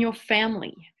this in your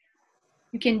family.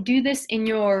 You can do this in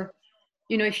your,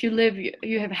 if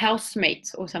you have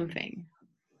housemates or something,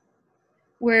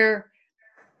 where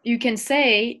you can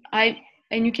say,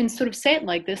 and you can sort of say it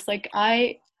like this, like,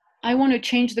 I want to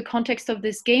change the context of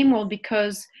this game world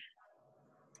because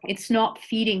it's not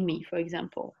feeding me, for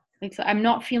example. I'm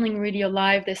not feeling really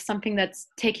alive. There's something that's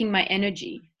taking my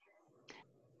energy.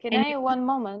 Can I one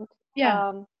moment?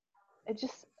 Yeah. I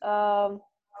just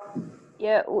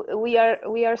yeah,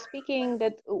 we are speaking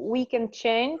that we can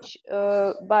change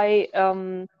by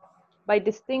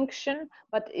distinction,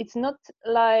 but it's not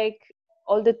like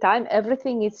all the time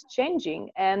everything is changing,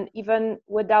 and even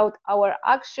without our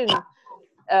action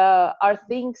are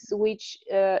things which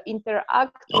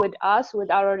interact with us,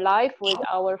 with our life, with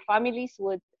our families,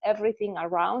 with everything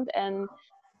around, and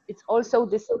it's also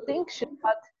distinction,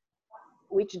 but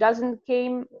which doesn't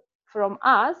came from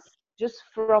us, just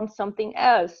from something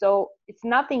else. So it's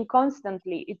nothing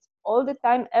constantly, it's all the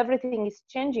time everything is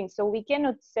changing. So we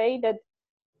cannot say that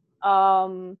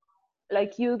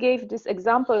like you gave this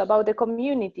example about the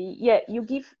community. Yeah, you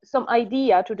give some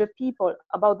idea to the people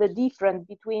about the difference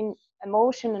between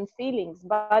emotion and feelings,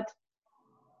 but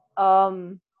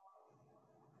I'm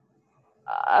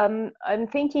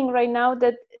thinking right now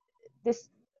that this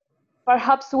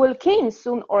perhaps will come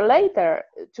soon or later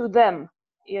to them,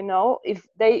 if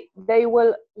they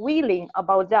will willing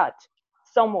about that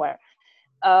somewhere.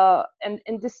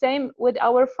 And the same with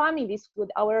our families, with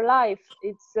our life.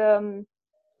 It's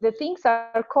the things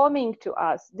are coming to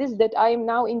us. This that I am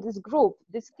now in this group,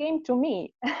 this came to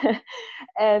me.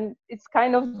 And it's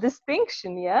kind of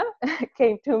distinction, yeah,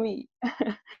 came to me.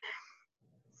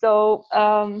 So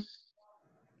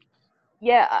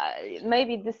yeah,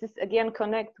 maybe this is again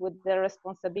connect with the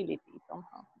responsibility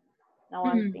somehow. Now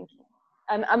I'm thinking.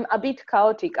 I'm a bit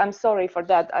chaotic. I'm sorry for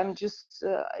that. I'm just,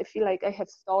 I feel like I have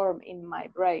storm in my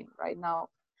brain right now.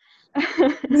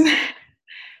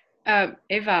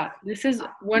 Eva, this is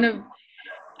one of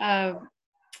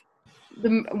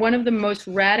the most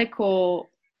radical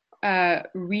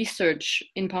research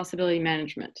in possibility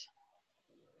management.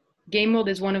 Game world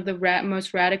is one of the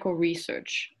most radical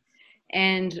research.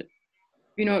 And,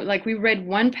 like we read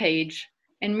one page,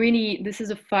 and really this is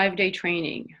a 5-day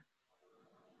training.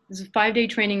 This is a 5-day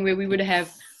training where we would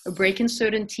have a break in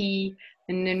certainty,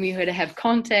 and then we would have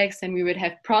context, and we would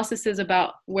have processes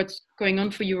about what's going on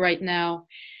for you right now.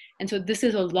 And so this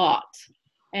is a lot.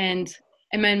 And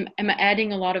I'm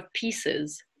adding a lot of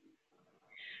pieces.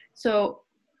 So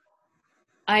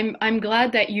I'm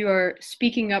glad that you are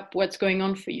speaking up what's going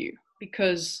on for you,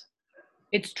 because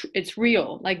it's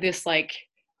real, like this, like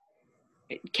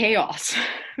chaos.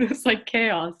 It's like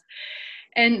chaos.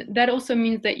 And that also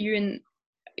means that you're in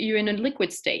a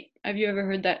liquid state. Have you ever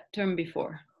heard that term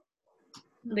before?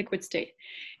 Liquid state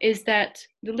is that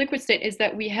the liquid state is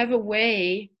that we have a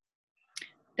way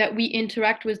that we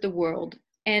interact with the world,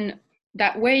 and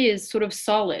that way is sort of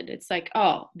solid. It's like,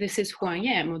 oh, this is who I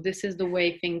am, or this is the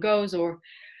way thing goes, or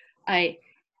and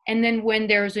then when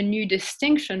there's a new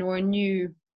distinction or a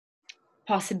new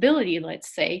possibility,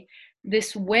 let's say,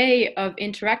 this way of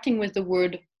interacting with the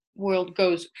world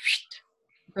goes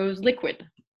liquid.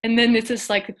 And then it's just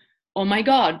like, oh my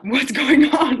God, what's going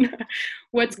on?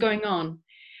 What's going on?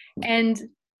 And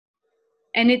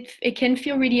it can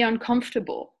feel really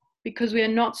uncomfortable, because we are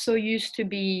not so used to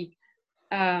be,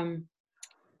 I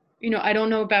don't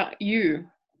know about you,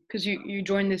 because you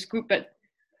joined this group, but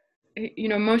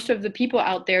most of the people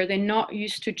out there, they're not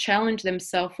used to challenge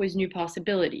themselves with new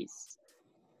possibilities.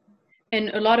 And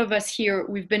a lot of us here,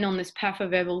 we've been on this path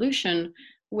of evolution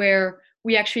where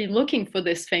we actually looking for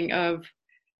this thing of,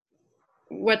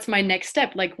 what's my next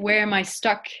step? Like, where am I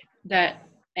stuck?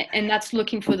 And that's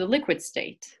looking for the liquid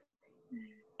state.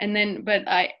 And then, but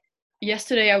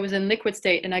yesterday I was in liquid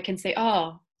state, and I can say,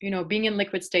 being in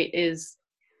liquid state is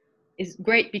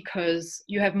great, because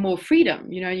you have more freedom,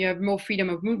 you have more freedom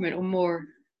of movement, or more,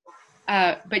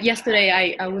 but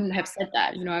yesterday I wouldn't have said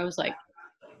that. I was like,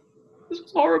 this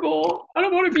is horrible. I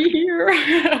don't want to be here.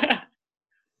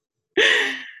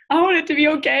 I want it to be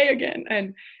okay again.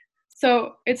 And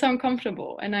so it's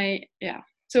uncomfortable. And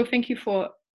so thank you for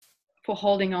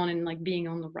holding on and like being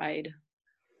on the ride.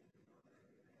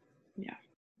 Yeah.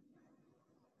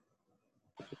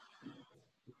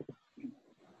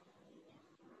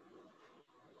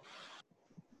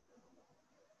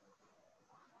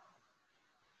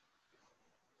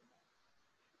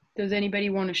 Does anybody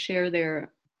want to share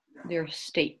their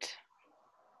state?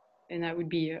 And that would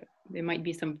be, there might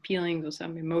be some feelings or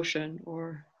some emotion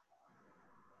or.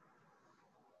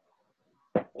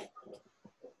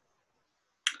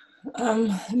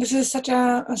 This is such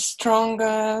a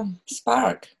strong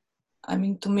spark, I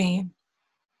mean, to me,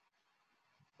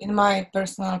 in my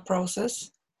personal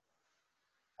process.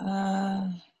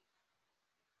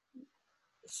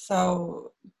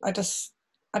 So I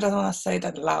don't want to say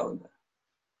that loud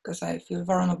because I feel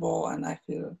vulnerable and I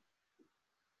feel,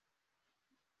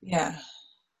 yeah,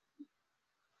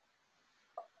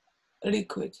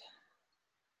 liquid.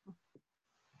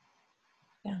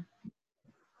 Yeah.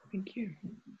 Thank you.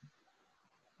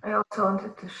 I also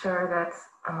wanted to share that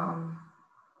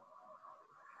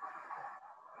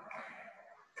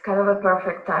it's kind of a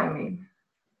perfect timing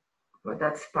for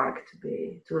that spark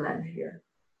to land here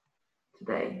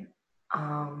today.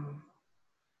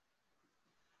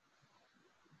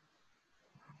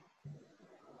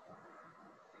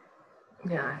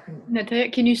 Yeah, I think.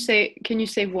 Natalia, can you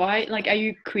say why? Like, are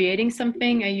you creating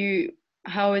something?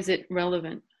 How is it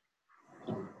relevant?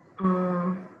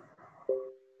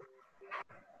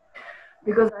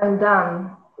 Because I'm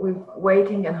done with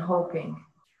waiting and hoping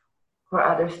for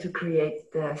others to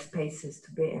create the spaces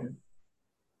to be in.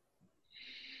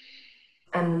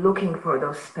 And looking for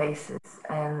those spaces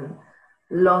and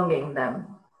longing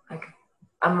them. Like,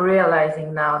 I'm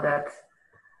realizing now that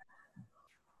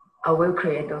I will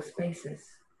create those spaces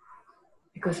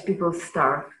because people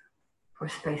starve for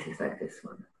spaces like this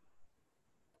one.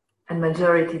 And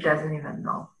majority doesn't even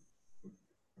know.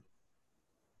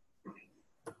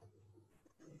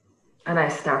 And I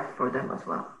starve for them as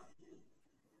well.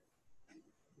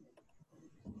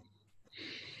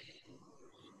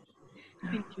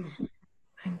 Thank you.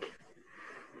 Thank you.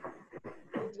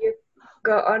 You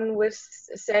go on with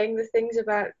saying the things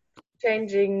about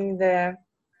changing the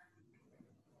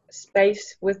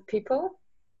space with people.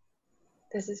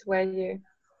 This is where you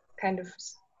kind of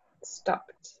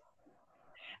stopped.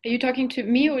 Are you talking to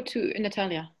me or to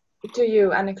Natalia? To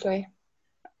you, Anne-Chloe.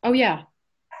 Oh yeah.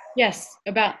 Yes,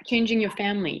 about changing your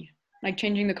family, like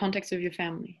changing the context of your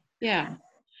family. Yeah.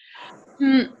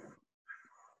 You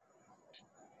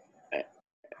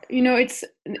know, it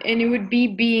would be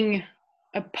being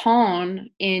a pawn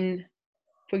in,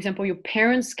 for example, your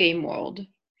parents' game world,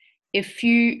 if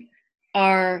you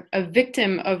are a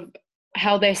victim of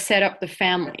how they set up the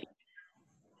family.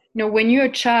 You know, when you're a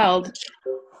child,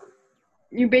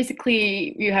 you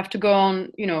have to go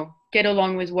on, you know, get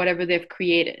along with whatever they've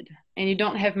created. And you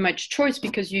don't have much choice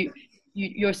because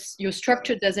your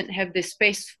structure doesn't have this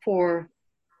space for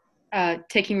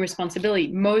taking responsibility.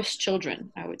 Most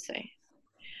children, I would say.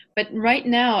 But right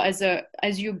now, as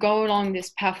you go along this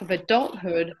path of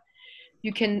adulthood,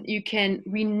 you can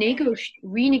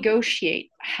renegotiate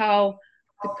how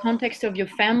the context of your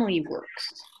family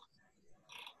works.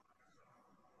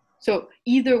 So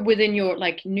either within your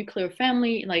like nuclear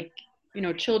family, like, you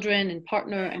know, children and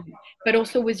partner, but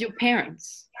also with your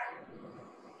parents.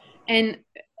 And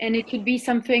it could be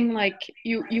something like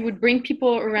you would bring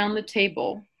people around the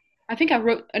table. I think I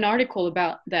wrote an article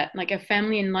about that, like a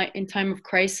family in time of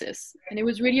crisis. And it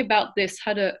was really about this,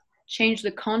 how to change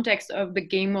the context of the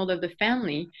game world of the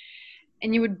family.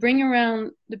 And you would bring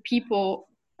around the people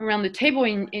around the table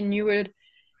and you would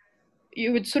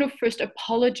sort of first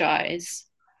apologize,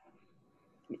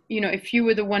 you know, if you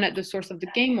were the one at the source of the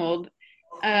game world,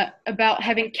 about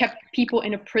having kept people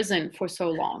in a prison for so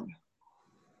long.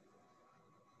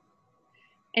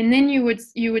 And then you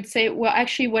would say, well,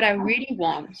 actually what I really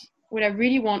want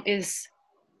is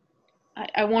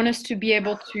I want us to be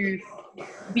able to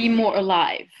be more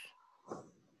alive.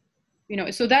 You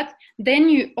know, so that then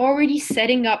you're already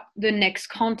setting up the next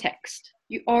context.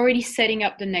 But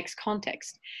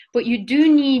you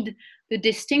do need the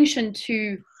distinction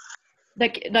to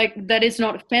like that is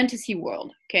not a fantasy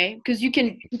world, okay? Because you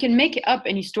can make up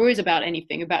any stories about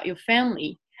anything about your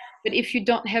family, but if you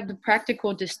don't have the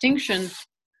practical distinction,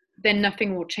 then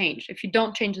nothing will change. If you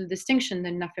don't change the distinction,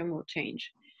 then nothing will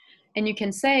change. And you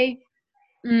can say,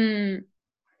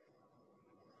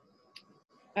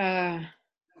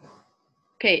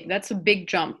 okay, that's a big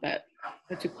jump.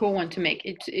 That's a cool one to make.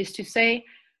 It is to say,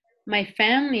 my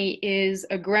family is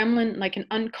a gremlin, like an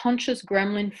unconscious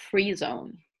gremlin free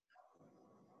zone.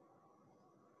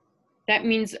 That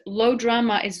means low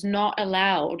drama is not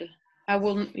allowed.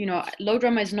 Low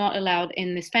drama is not allowed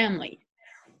in this family.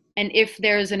 And if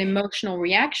there is an emotional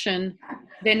reaction,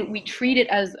 then we treat it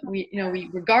as, we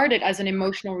regard it as an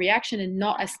emotional reaction and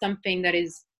not as something that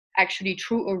is actually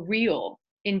true or real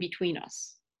in between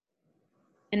us.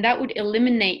 And that would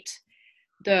eliminate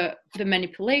the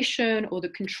manipulation or the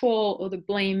control or the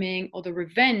blaming or the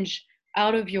revenge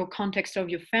out of your context of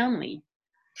your family,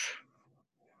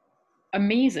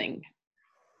 amazing.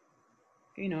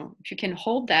 You know, if you can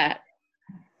hold that,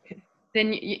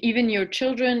 then even your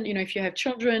children, you know, if you have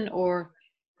children or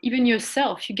even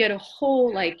yourself, you get a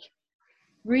whole like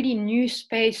really new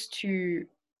space to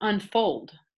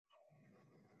unfold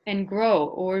and grow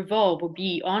or evolve or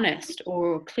be honest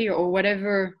or clear or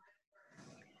whatever.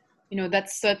 You know,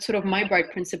 that's sort of my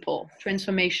bright principle: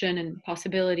 transformation and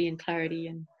possibility and clarity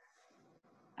and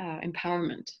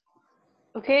empowerment.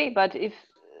 Okay, but if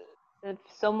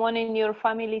someone in your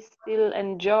family still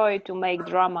enjoy to make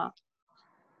drama,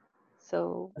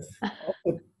 so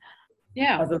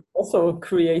yeah, others also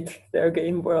create their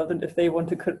game world, and if they want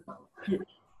to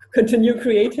continue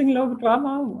creating love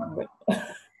drama,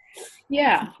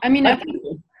 yeah. I mean, I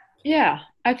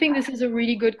think this is a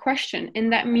really good question,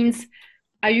 and that means,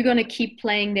 are you going to keep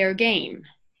playing their game?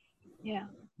 Yeah.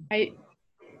 Are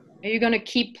you going to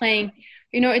keep playing?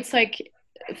 You know, it's like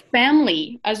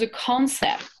family as a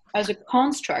concept, as a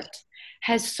construct,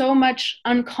 has so much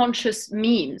unconscious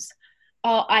memes.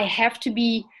 I have to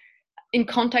be in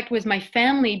contact with my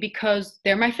family because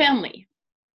they're my family.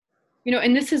 You know,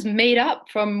 and this is made up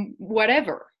from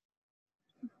whatever.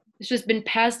 It's just been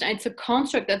passed. It's a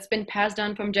construct that's been passed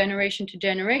down from generation to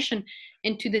generation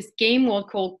into this game world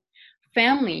called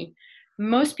family.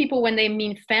 Most people, when they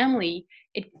mean family,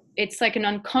 it's like an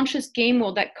unconscious game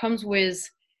world that comes with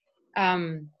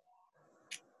a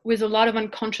lot of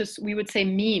unconscious, we would say,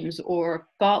 memes or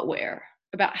thoughtware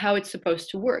about how it's supposed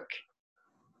to work.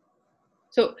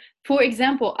 So, for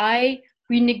example, I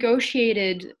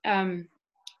renegotiated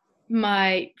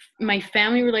my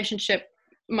family relationship.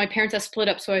 My parents are split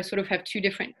up, so I sort of have two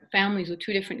different families with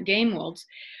two different game worlds.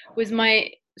 It was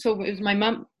my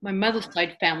mother's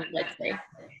side family, let's say,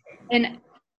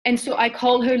 and so I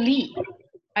call her Lee.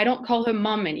 I don't call her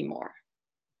mom anymore.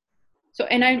 So,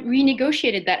 and I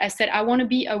renegotiated that. I said, I want to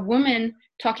be a woman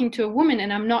talking to a woman,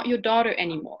 and I'm not your daughter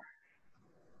anymore.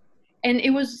 And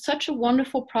it was such a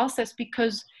wonderful process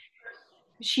because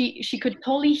she could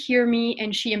totally hear me,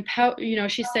 and she empowered, you know,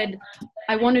 she said,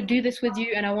 I want to do this with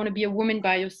you, and I want to be a woman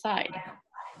by your side.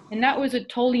 And that was a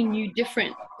totally new,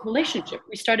 different relationship.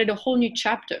 We started a whole new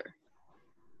chapter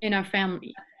in our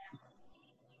family.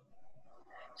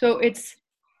 So it's,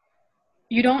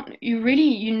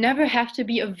 you never have to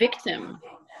be a victim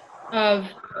of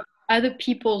other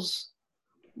people's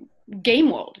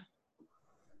game world.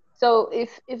 So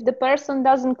if the person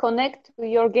doesn't connect to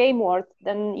your game world,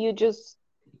 then you just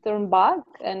turn back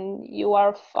and you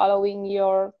are following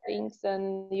your things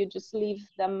and you just leave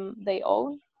them they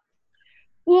own?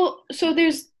 Well, so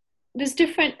there's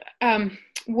different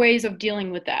ways of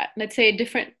dealing with that. Let's say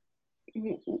different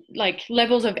like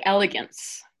levels of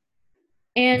elegance.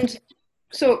 And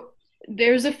so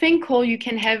there's a thing called you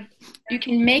can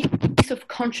make a piece of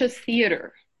conscious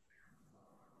theater.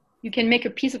 You can make a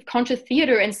piece of conscious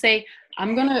theater and say,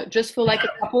 I'm gonna, just for like a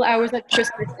couple hours at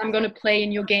Christmas, I'm gonna play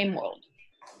in your game world.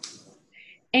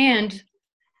 And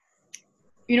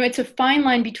you know, it's a fine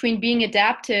line between being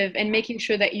adaptive and making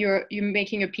sure that you're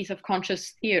making a piece of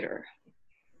conscious theater.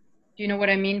 Do you know what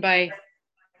I mean by?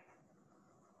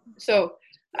 So,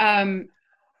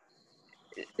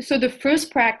 so the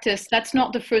first practice, that's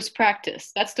not the first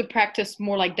practice. That's the practice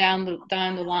more like down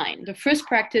the line. The first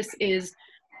practice is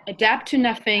adapt to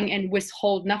nothing and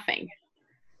withhold nothing.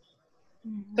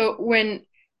 Mm-hmm. So when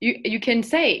you can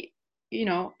say, you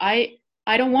know, I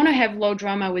don't want to have low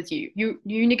drama with you. You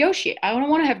negotiate. I don't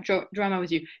want to have drama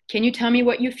with you. Can you tell me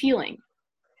what you're feeling?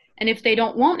 And if they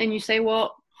don't want, and you say,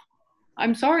 well,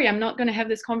 I'm sorry, I'm not going to have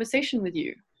this conversation with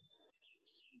you.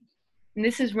 And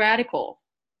this is radical.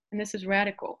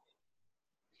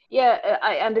 Yeah,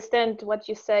 I understand what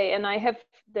you say. And I have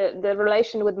the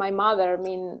relation with my mother. I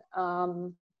mean,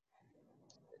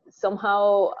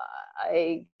 somehow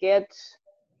I get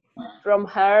from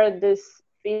her this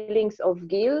feelings of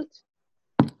guilt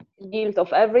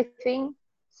of everything.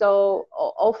 So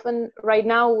often right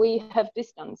now we have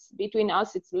distance between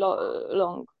us. It's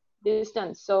long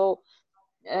distance. So,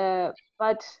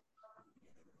 but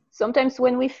sometimes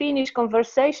when we finish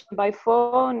conversation by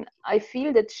phone, I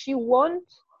feel that she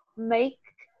won't make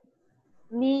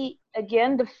me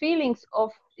again the feelings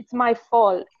of it's my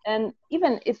fault. And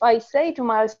even if I say to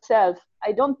myself,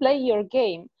 I don't play your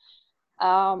game,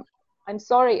 I'm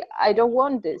sorry, I don't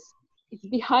want this. It's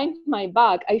behind my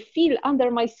back. I feel under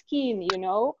my skin, you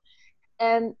know,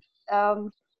 and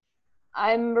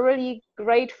I'm really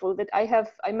grateful that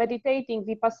I'm meditating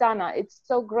Vipassana. It's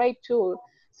so great tool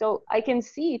So I can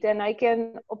see it and I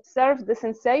can observe the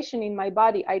sensation in my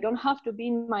body. I don't have to be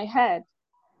in my head.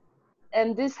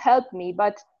 And this helped me.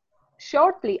 But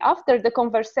shortly after the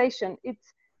conversation,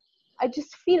 I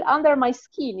just feel under my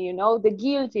skin, you know, the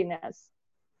guiltiness.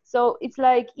 So it's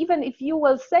like, even if you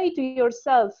will say to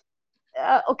yourself,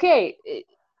 okay,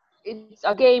 it's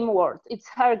a game word, it's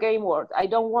her game word, I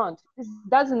don't want, this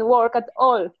doesn't work at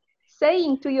all.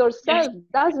 Saying to yourself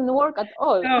doesn't work at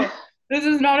all. No, this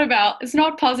is not about, it's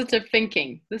not positive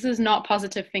thinking. This is not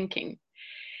positive thinking.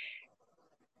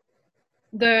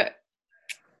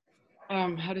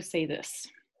 How to say this?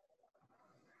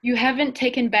 You haven't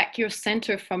taken back your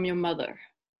center from your mother.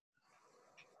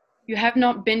 You have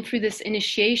not been through this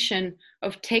initiation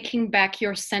of taking back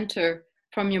your center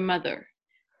from your mother.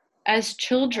 As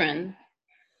children,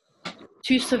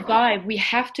 to survive, we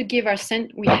have to give our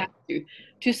center,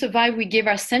 to survive, we give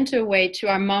our center away to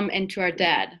our mom and to our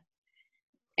dad.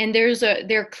 And there's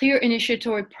a clear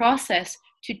initiatory process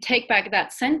to take back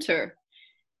that center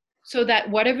so that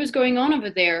whatever's going on over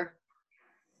there,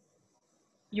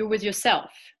 you're with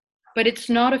yourself. But it's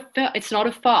not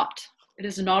a thought. It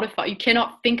is not a thought. You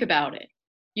cannot think about it.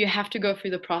 You have to go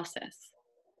through the process.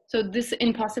 So this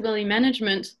impossibility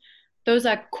management, those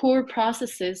are core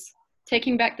processes,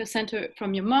 taking back the center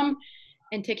from your mom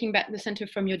and taking back the center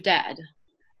from your dad.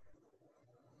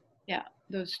 Yeah,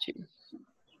 those two.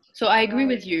 So I agree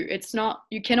with you. It's not,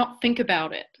 you cannot think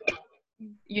about it.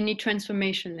 You need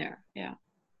transformation there. Yeah.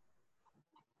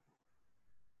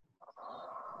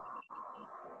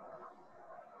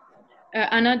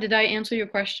 Anna, did I answer your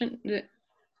question?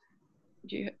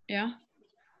 Yeah?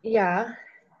 Yeah.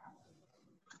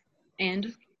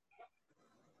 And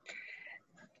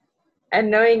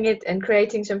knowing it and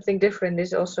creating something different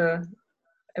is also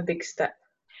a big step.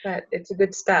 But it's a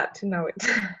good start to know it.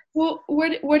 Well,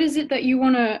 what is it that you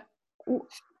want to,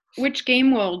 which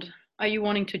game world are you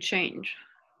wanting to change?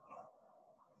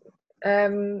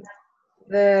 The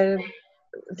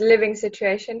living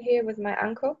situation here with my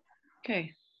uncle.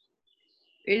 Okay.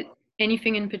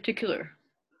 Anything in particular?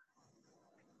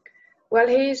 Well,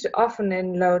 he's often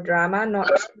in low drama,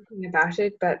 not speaking about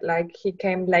it, but like he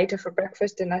came later for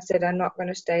breakfast and I said, I'm not going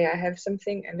to stay, I have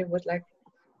something. And it was like,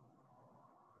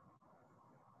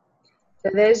 so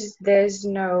there's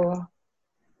no,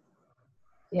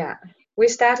 yeah. We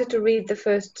started to read the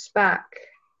first Spark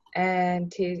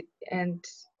and it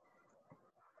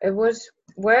was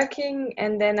working.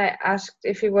 And then I asked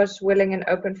if he was willing and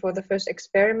open for the first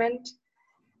experiment.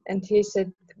 And he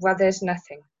said, well, there's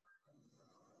nothing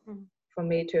for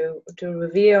me to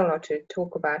reveal or to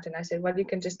talk about. And I said, well, you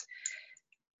can just,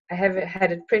 I have it,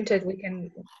 had it printed. We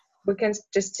can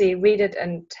just see, read it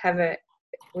and have a,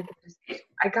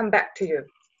 I come back to you.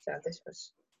 So this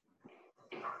was.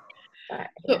 Yeah.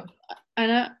 So,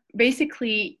 Anna,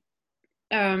 basically,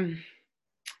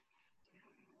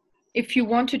 if you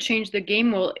want to change the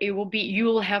game world, it will be, you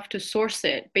will have to source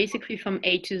it basically from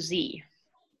A to Z,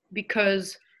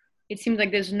 because it seems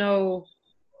like there's no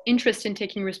interest in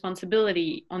taking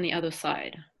responsibility on the other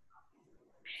side.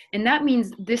 And that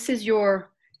means this is your,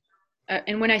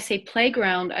 and when I say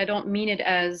playground, I don't mean it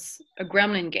as a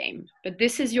gremlin game, but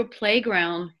this is your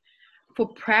playground for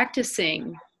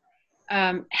practicing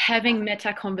having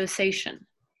meta conversation.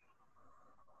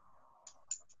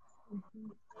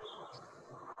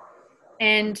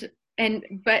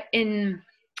 But in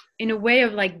a way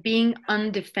of like being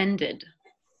undefended.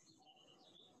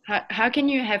 How can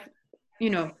you have,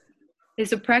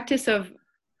 there's a practice of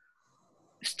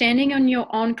standing on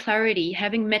your own clarity,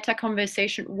 having meta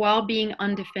conversation while being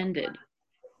undefended.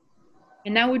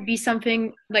 And that would be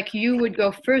something like you would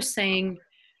go first saying,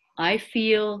 I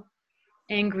feel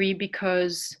angry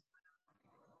because,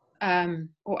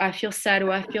 or I feel sad,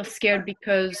 or I feel scared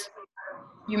because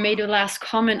you made a last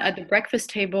comment at the breakfast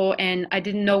table and I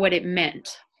didn't know what it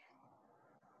meant.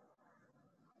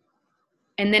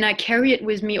 And then I carry it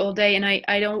with me all day and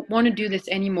I don't want to do this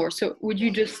anymore. So would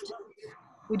you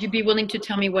be willing to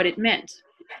tell me what it meant?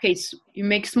 Okay, so you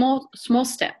make small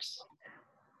steps.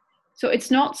 So it's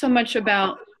not so much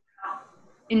about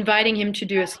inviting him to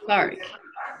do a spark.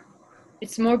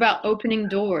 It's more about opening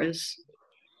doors.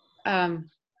 But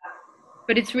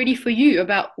it's really for you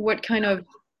about what kind of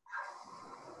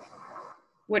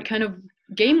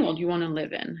game world you want to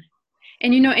live in.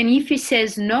 And and if he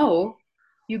says no,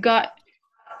 you're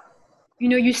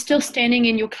still standing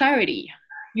in your clarity.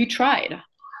 You tried.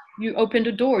 You opened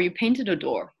a door, you painted a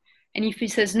door. And if he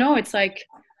says no, it's like,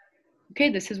 okay,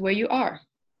 this is where you are.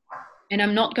 And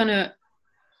it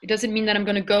doesn't mean that I'm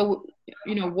gonna go,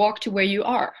 walk to where you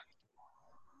are.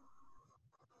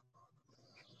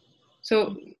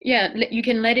 So yeah, you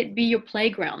can let it be your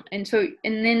playground. And so,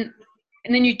 and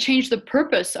then you change the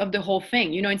purpose of the whole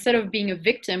thing, you know, instead of being a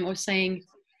victim or saying,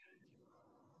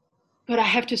 but I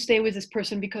have to stay with this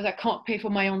person because I can't pay for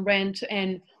my own rent,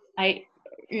 and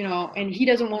you know, and he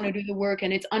doesn't want to do the work,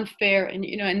 and it's unfair, and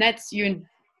you know, and that's you in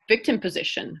victim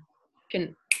position.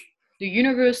 The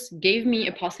universe gave me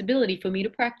a possibility for me to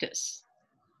practice.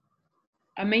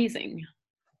 Amazing.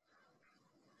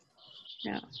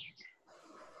 Yeah.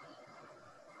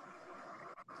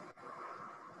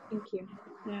 Thank you.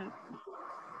 Yeah.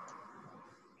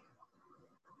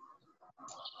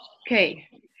 Okay.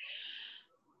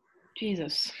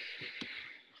 Jesus.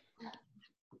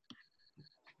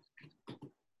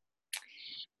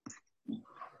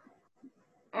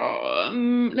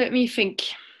 Let me think.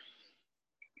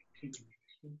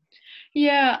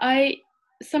 Yeah, I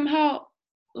somehow,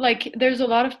 like, there's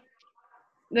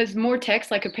more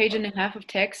text, like a page and a half of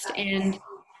text, and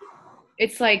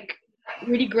it's like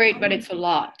really great, but it's a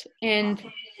lot. And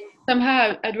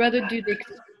somehow I'd rather do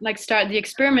start the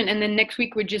experiment, and then next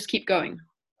week we just keep going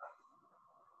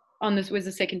on this with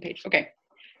the second page. Okay.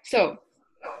 So,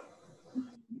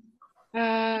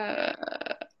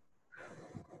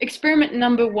 experiment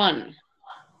number 1.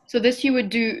 So this you would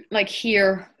do like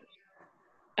here.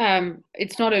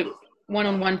 It's not a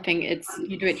one-on-one thing.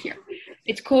 You do it here.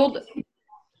 It's called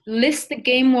list the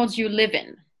game worlds you live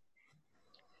in.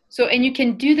 So, and you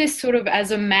can do this sort of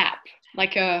as a map,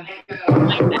 like a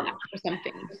mind map or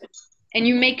something. And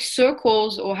you make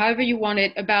circles or however you want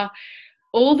it about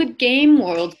all the game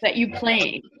worlds that you're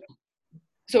playing.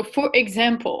 So for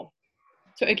example,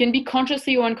 so it can be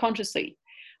consciously or unconsciously,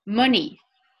 money,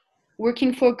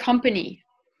 working for a company,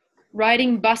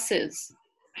 riding buses,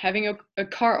 having a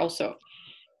car also,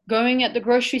 going at the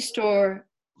grocery store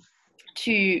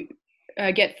to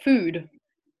get food,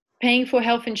 paying for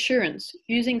health insurance,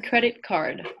 using credit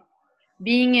card,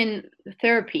 being in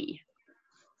therapy,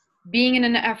 being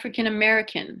an African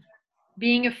American,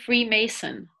 being a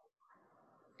Freemason,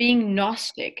 being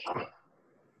Gnostic.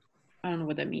 I don't know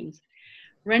what that means.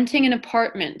 Renting an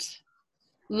apartment,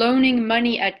 loaning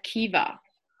money at Kiva,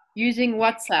 using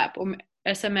WhatsApp or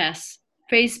SMS,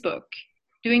 Facebook,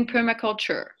 doing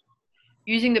permaculture,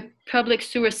 using the public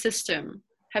sewer system,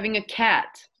 having a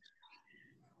cat,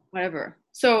 whatever.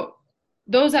 So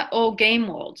those are all game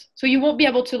worlds. So you won't be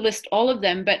able to list all of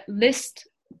them, but list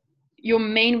your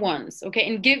main ones, okay?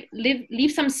 And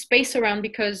leave some space around,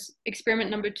 because experiment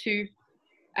number 2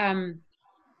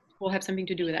 will have something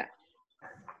to do with that.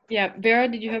 Yeah, Vera,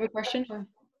 did you have a question?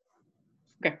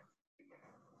 Okay.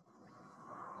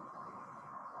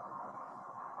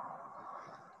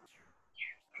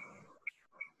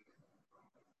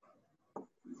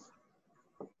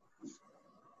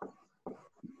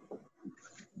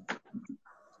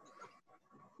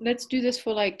 Let's do this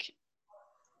for like,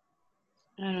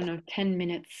 I don't know, 10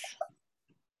 minutes.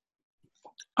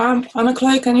 Anna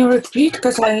Chloe, can you repeat?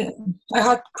 Because I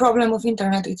had problem with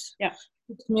internet. It's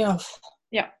me off.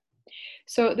 Yeah.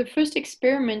 So the first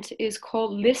experiment is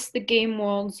called list the game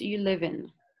worlds you live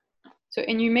in. So,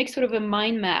 and you make sort of a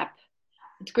mind map.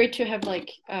 It's great to have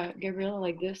like Gabriella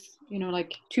like this, you know,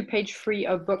 like 2-page free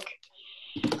of book.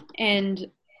 And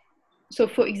so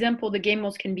for example, the game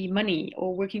worlds can be money,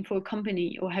 or working for a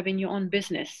company, or having your own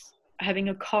business, having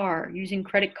a car, using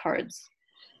credit cards,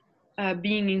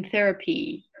 being in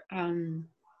therapy,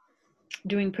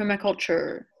 doing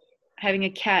permaculture, having a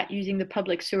cat, using the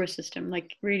public sewer system,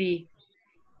 like really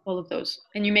all of those.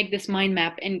 And you make this mind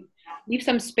map and leave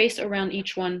some space around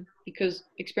each one, because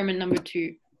experiment number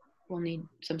 2 will need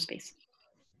some space.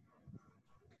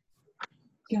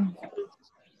 Yeah.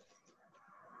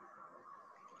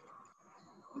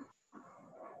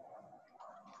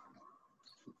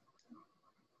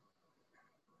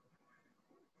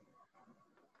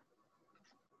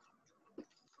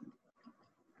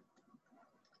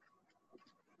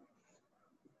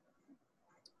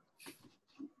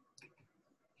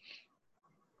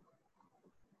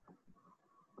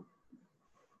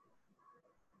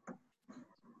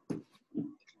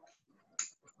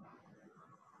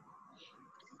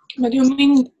 But you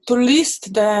mean to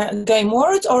list the game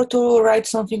words, or to write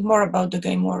something more about the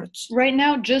game words? Right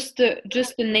now, just the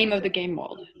name of the game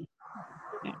world.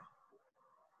 Yeah.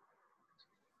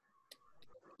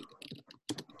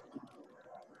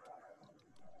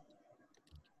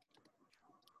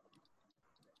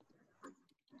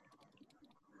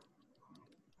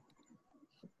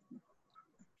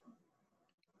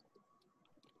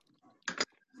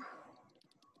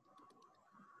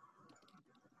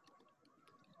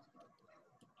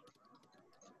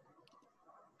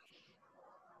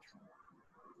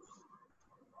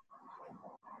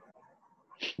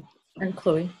 And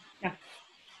Chloe? Yeah.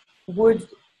 Would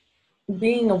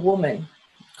being a woman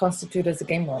constitute as a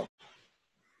game world?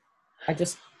 I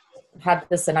just had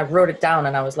this and I wrote it down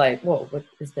and I was like, whoa, what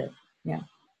is that? Yeah.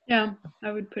 Yeah,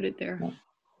 I would put it there. Yeah.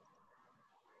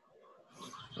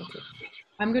 Okay.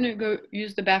 I'm going to go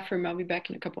use the bathroom. I'll be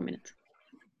back in a couple minutes.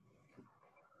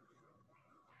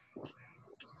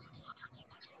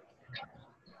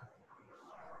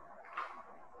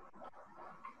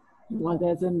 Well,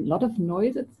 there's a lot of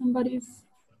noise at somebody's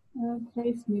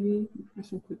place. Maybe I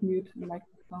should put mute the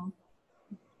microphone.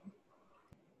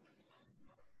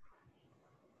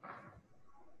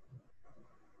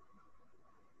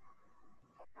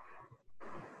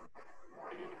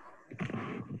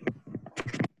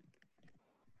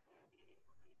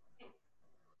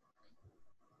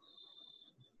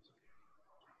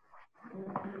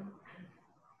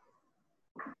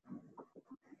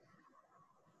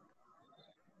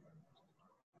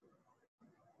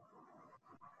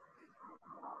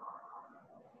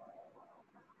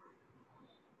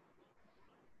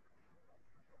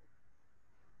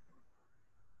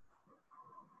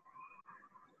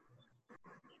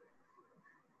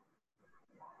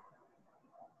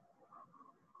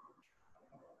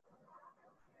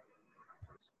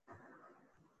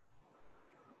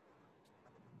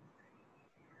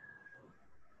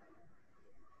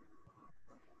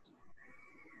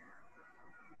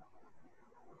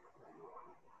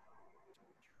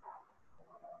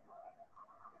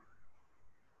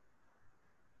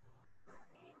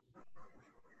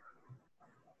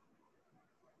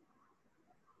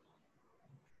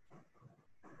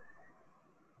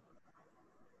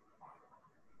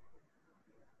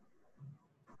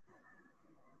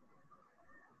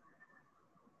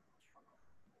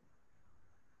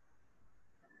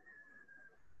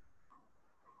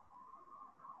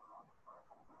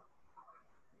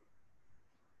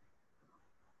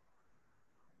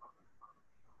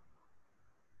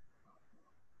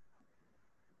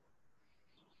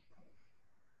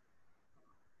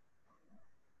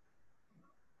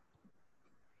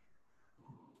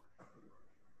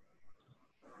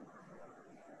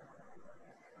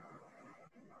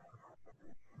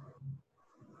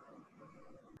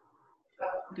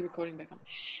 The recording back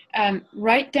on.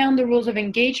 Write down the rules of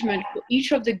engagement for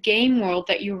each of the game world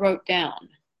that you wrote down,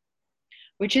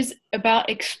 which is about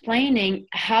explaining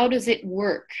how does it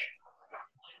work.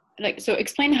 Like, so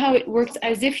explain how it works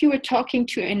as if you were talking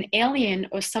to an alien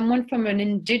or someone from an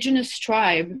indigenous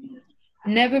tribe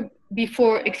never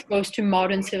before exposed to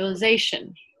modern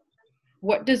civilization.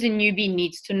 What does a newbie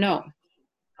needs to know?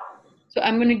 So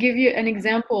I'm going to give you an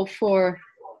example for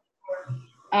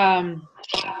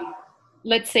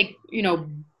let's say, you know,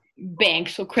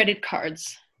 banks or credit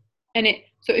cards. And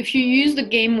so if you use the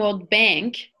game world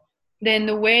bank, then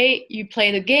the way you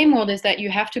play the game world is that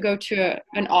you have to go to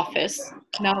an office.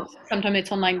 Now, sometimes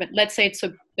it's online, but let's say it's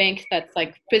a bank that's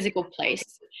like physical place.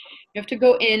 You have to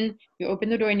go in, you open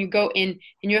the door and you go in,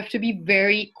 and you have to be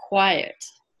very quiet.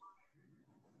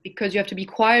 Because you have to be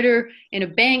quieter in a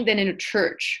bank than in a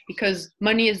church, because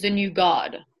money is the new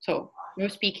God. So no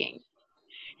speaking.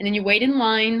 And then you wait in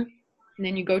line, and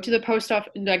then you go to the post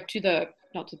office, like to the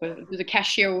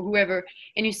cashier or whoever,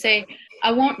 and you say,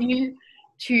 I want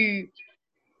to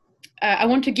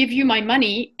give you my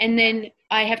money, and then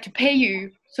I have to pay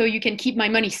you so you can keep my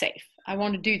money safe. I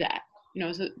want to do that. You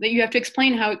know, so that you have to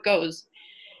explain how it goes.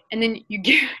 And then you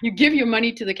give your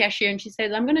money to the cashier, and she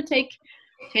says, I'm going to take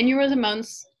 10 euros a month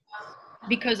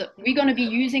because we're going to be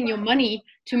using your money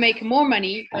to make more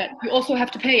money, but you also have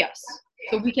to pay us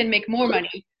so we can make more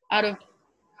money out of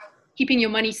keeping your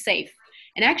money safe.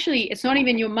 And actually, it's not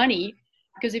even your money,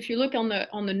 because if you look on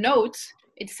the notes,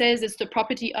 it says it's the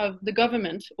property of the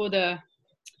government, or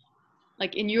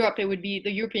like in Europe, it would be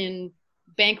the European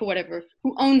bank or whatever,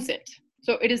 who owns it.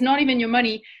 So it is not even your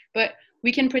money, but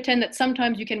we can pretend that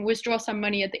sometimes you can withdraw some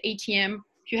money at the ATM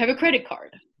if you have a credit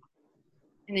card.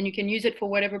 And then you can use it for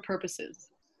whatever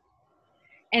purposes.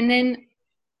 And then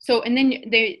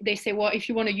they say, well, if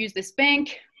you want to use this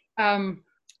bank,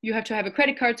 you have to have a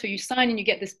credit card. So you sign and you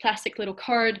get this plastic little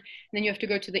card. And then you have to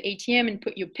go to the ATM and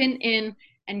put your PIN in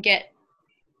and get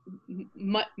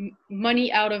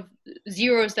money out of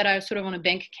zeros that are sort of on a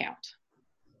bank account.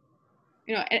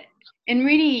 You know, and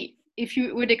really, if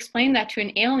you would explain that to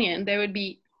an alien, they would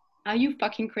be, are you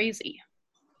fucking crazy?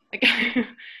 Like,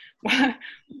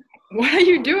 what are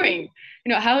you doing?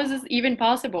 You know, how is this even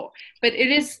possible? But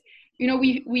it is, you know,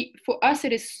 we for us,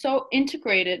 it is so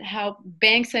integrated how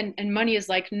banks and money is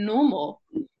like normal.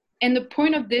 And the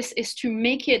point of this is to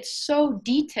make it so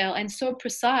detailed and so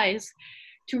precise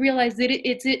to realize that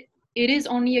it is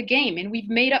only a game, and we've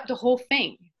made up the whole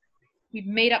thing. We've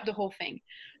made up the whole thing.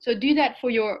 So do that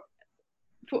for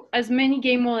as many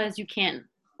game world as you can.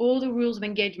 All the rules of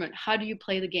engagement. How do you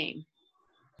play the game?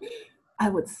 I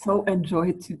would so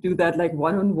enjoy to do that, like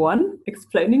one-on-one,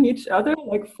 explaining each other,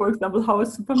 like for example, how a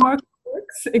supermarket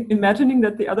works, imagining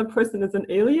that the other person is an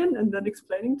alien and then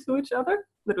explaining to each other.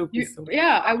 That would be so.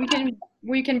 Yeah,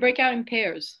 we can break out in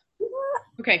pairs.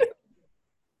 Okay.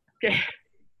 Okay.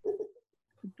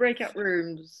 Breakout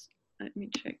rooms. Let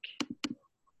me check.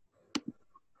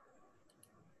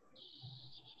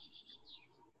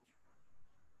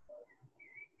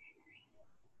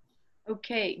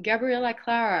 Okay, Gabriela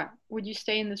Clara, would you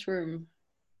stay in this room?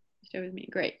 Stay with me,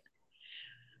 great.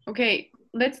 Okay,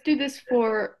 let's do this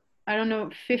for, I don't know,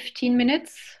 15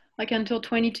 minutes, like until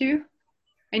 22.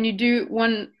 And you do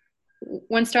one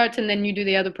starts and then you do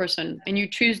the other person and you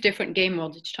choose different game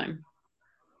worlds each time.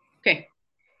 Okay.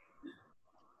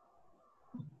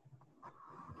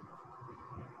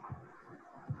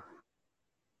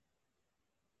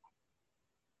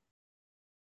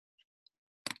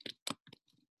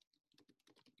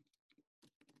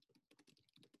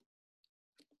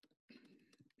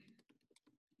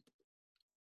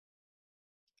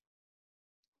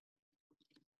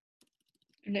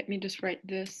 Let me just write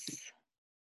this.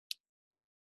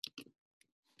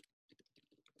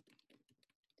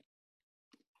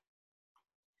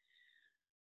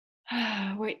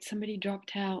 Wait, somebody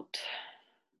dropped out.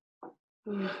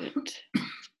 Who is it?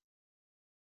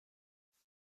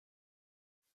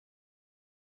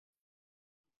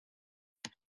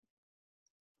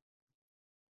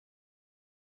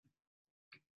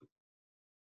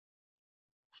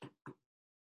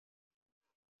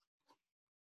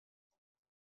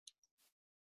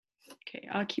 Okay,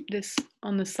 I'll keep this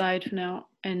on the side for now,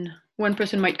 and one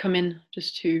person might come in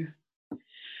just to,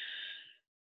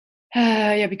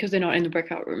 yeah, because they're not in the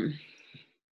breakout room.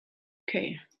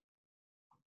 Okay.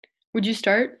 Would you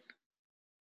start?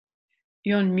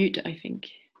 You're on mute, I think.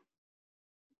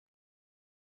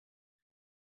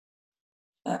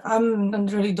 I'm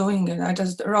not really doing it. I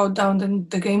just wrote down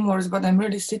the game words, but I'm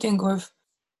really sitting with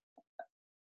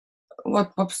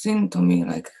what pops into me,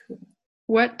 like.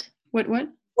 What?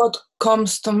 What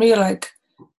comes to me, like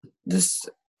this,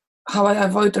 how I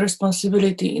avoid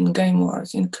responsibility in game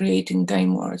worlds, in creating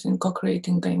game worlds, in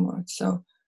co-creating game worlds. So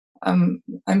I'm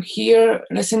here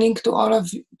listening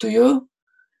to you,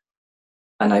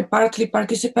 and I partly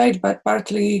participate, but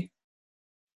partly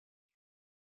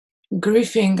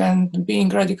grieving and being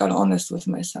radical honest with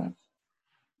myself.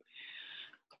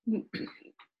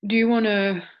 Do you want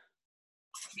to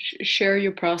share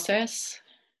your process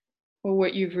or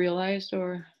what you've realized,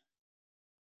 or?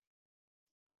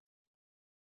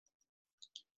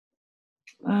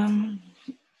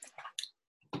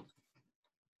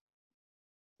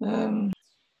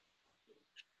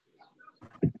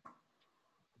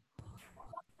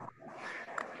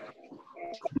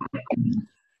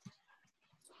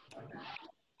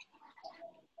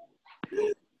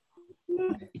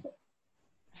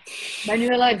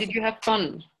 Manuela, did you have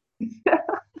fun?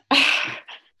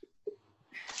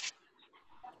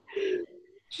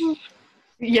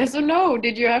 Yes or no?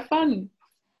 Did you have fun?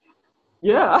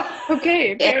 Yeah.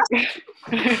 Okay.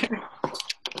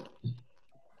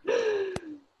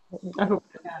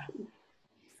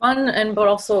 Fun, but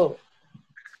also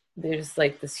there's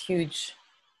like this huge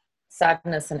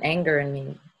sadness and anger in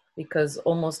me because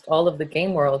almost all of the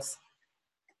game worlds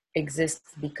exist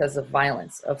because of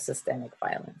violence, of systemic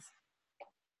violence.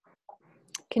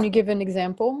 Can you give an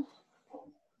example?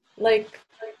 Like,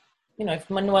 you know, if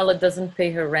Manuela doesn't pay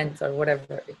her rent or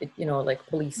whatever, like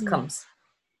police comes.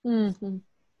 Mm-hmm.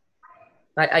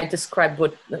 I described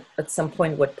at some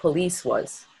point what police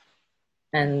was,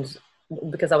 and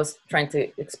because I was trying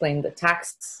to explain the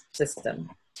tax system,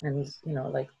 and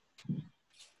like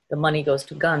the money goes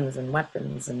to guns and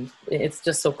weapons, and it's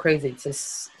just so crazy. It's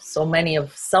just so many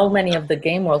of the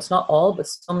game worlds, not all, but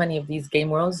so many of these game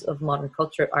worlds of modern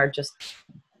culture are just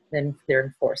then they're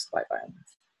enforced by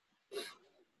violence.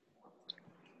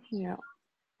 Yeah.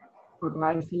 Or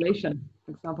by isolation.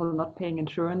 For example, not paying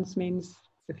insurance means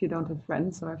if you don't have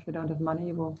friends or if you don't have money,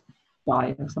 you will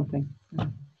die or something.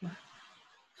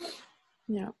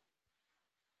 Yeah.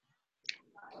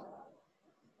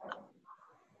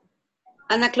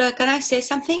 Anna-Claire, can I say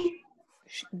something?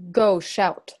 Go,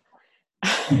 shout.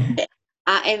 In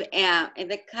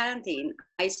the quarantine,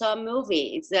 I saw a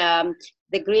movie. It's the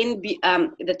Green.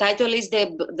 The title is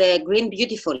the Green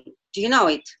Beautiful. Do you know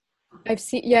it? I've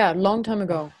seen. Yeah, long time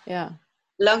ago. Yeah.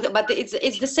 But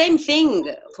it's the same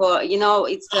thing. For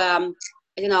it's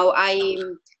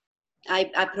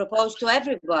I propose to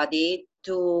everybody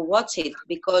to watch it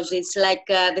because it's like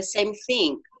the same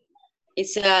thing.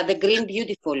 It's the Green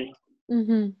Beautiful.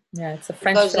 Mm-hmm. Yeah, it's a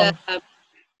French Because film.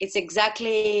 it's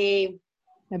exactly,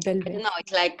 I don't know,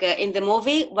 it's like in the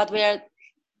movie what we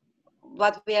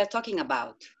are talking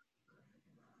about.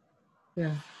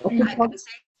 Yeah.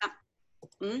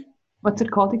 What's it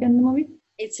called again, the movie?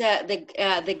 It's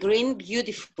the Green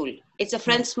Beautiful. It's a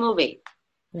French movie.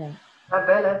 Yeah.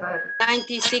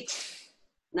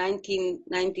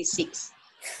 1996.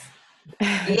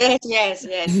 Yes.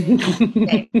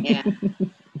 Okay, yeah.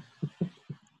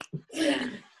 Yeah.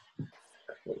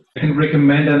 I can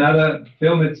recommend another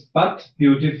film. It's But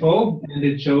Beautiful, and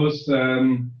it shows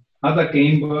other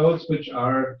game worlds which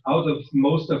are out of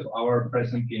most of our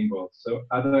present game worlds. So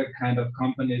other kind of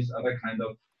companies, other kind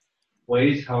of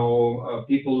ways how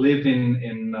people live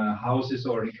in houses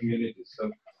or in communities. So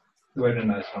it's a very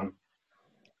nice one.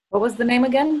 What was the name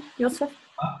again, Josef?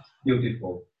 But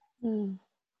Beautiful.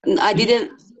 I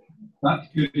didn't.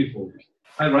 But Beautiful.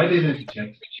 I write it in the chat.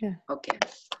 Yeah. Okay.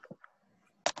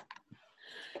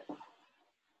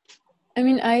 I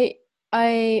mean, I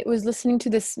was listening to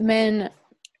this man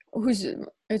who's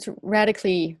it's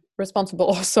radically responsible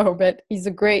also, but he's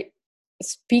a great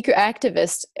speaker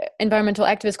activist, environmental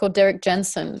activist called Derek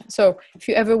Jensen. So if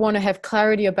you ever want to have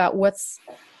clarity about what's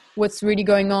really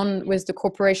going on with the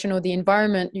corporation or the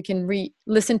environment, you can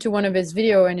listen to one of his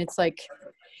video, and it's like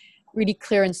really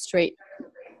clear and straight.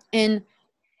 And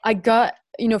I got,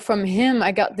 from him,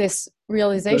 I got this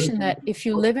realization that if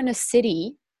you live in a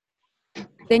city,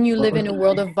 then you live in a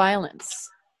world of violence,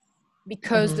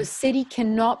 because the city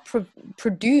cannot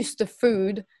produce the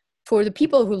food for the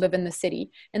people who live in the city.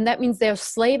 And that means they're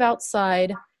slave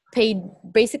outside, paid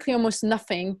basically almost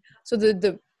nothing. So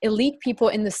the elite people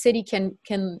in the city can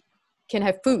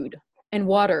have food and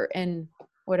water and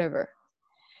whatever.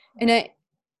 And I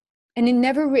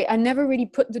never really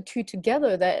put the two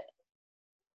together, that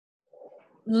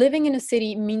living in a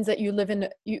city means that you live in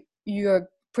you're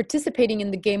participating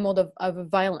in the game mode of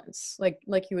violence,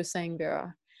 like you were saying,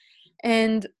 Vera.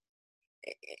 And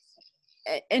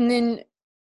then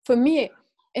for me,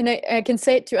 and I can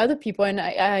say it to other people, and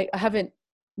I haven't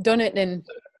done it in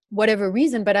whatever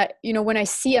reason, but when I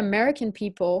see American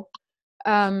people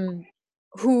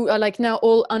who are like now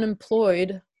all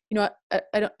unemployed, I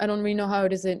don't really know how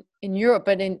it is in Europe,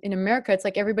 but in America, it's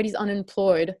like everybody's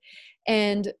unemployed,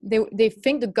 and they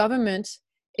think the government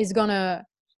is gonna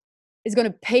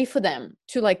pay for them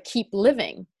to like keep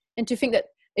living, and to think that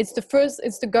it's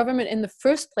the government in the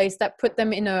first place that put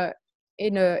them in a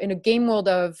game world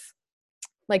of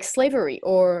like slavery,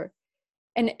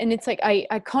 and it's like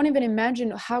I can't even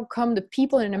imagine how come the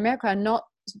people in America are not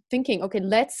thinking, okay,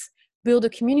 let's build a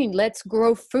community, let's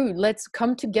grow food, let's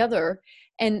come together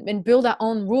and build our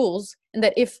own rules, and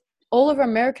that if all of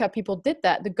America people did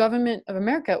that, the government of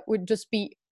America would just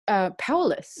be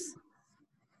powerless.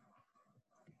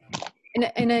 And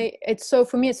it's so,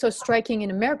 for me, it's so striking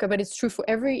in America, but it's true for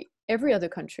every other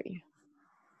country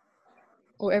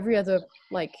or every other,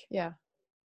 like, yeah.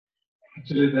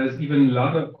 Actually, there's even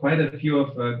quite a few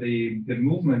of the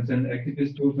movements and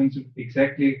activist movements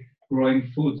exactly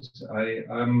growing foods.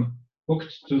 I'm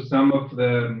hooked to some of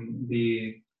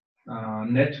the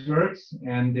networks,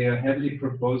 and they are heavily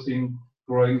proposing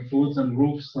growing foods on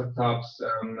rooftops,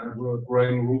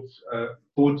 growing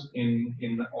food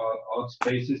in out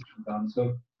spaces and done.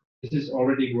 So this is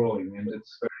already growing, and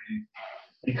it's very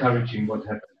encouraging what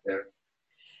happens there.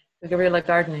 Guerrilla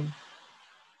gardening.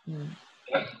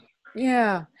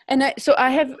 Yeah, and I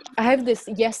have this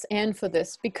yes and for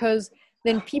this, because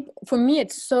then people, for me,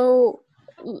 it's so,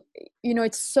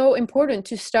 it's so important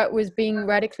to start with being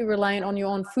radically reliant on your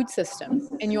own food system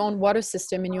and your own water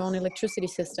system and your own electricity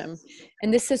system.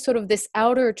 And this is sort of this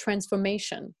outer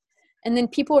transformation. And then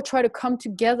people will try to come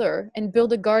together and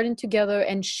build a garden together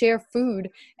and share food.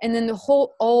 And then the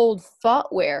whole old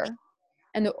thoughtware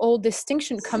and the old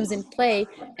distinction comes in play,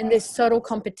 and this subtle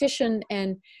competition.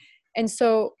 And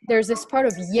so there's this part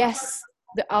of, yes,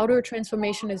 the outer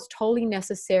transformation is totally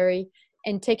necessary,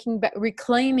 and taking back,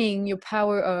 reclaiming your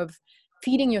power of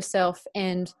feeding yourself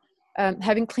and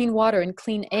having clean water and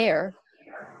clean air.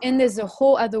 And there's a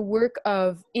whole other work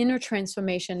of inner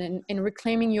transformation and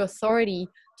reclaiming your authority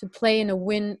to play in a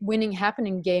winning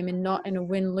happening game, and not in a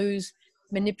win-lose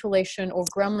manipulation or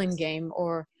gremlin game.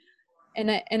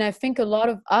 And I think a lot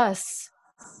of us,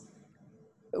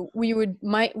 we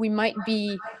might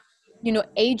be,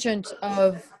 agent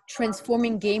of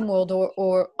transforming game world,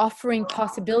 or offering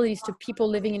possibilities to people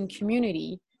living in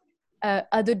community,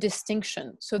 other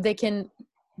distinction, so they can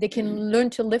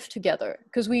learn to live together.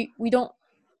 Because we don't,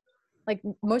 like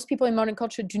most people in modern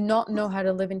culture do not know how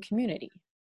to live in community.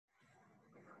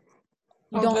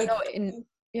 You I would don't like know in,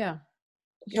 yeah.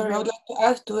 Sorry, I would like to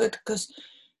add to it because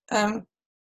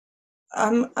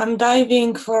I'm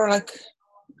diving for like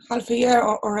half a year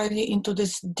already into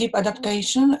this deep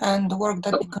adaptation and the work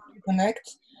that Becoming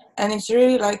Connect, and it's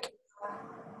really like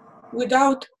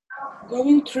without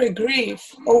going through a grief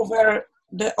over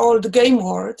the old game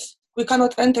worlds, we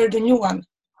cannot enter the new one.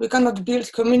 We cannot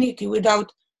build community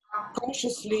without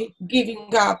consciously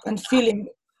giving up and feeling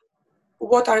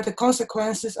what are the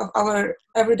consequences of our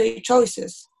everyday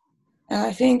choices. And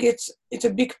I think it's a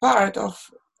big part of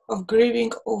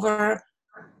grieving over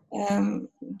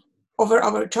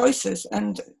our choices,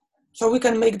 and so we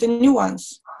can make the new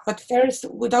ones. But first,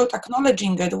 without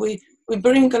acknowledging it, we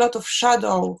bring a lot of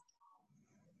shadow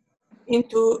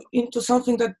into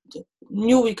something that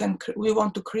new we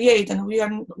want to create, and we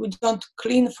don't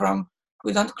clean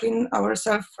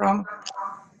ourselves from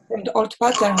the old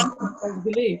patterns and old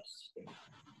beliefs.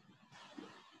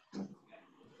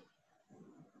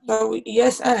 So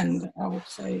yes, and I would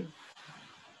say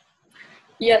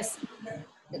yes.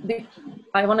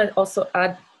 I want to also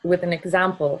add with an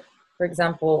example. For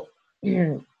example,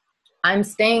 I'm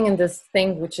staying in this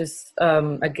thing which is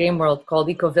a game world called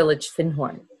Eco Village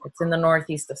Finhorn. It's in the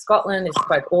northeast of Scotland. It's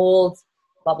quite old,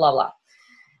 blah, blah, blah.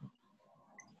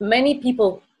 Many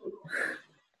people,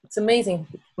 it's amazing,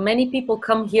 many people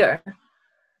come here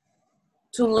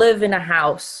to live in a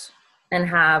house and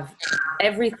have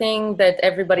everything that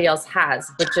everybody else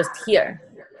has, but just here,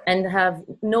 and have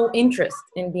no interest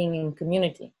in being in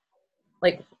community.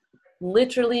 Like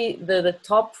literally the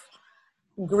top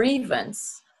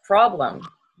grievance problem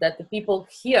that the people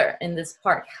here in this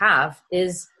park have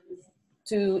is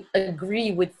to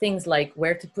agree with things like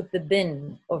where to put the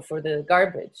bin or for the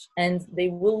garbage. And they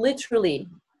will literally,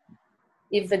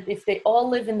 if they all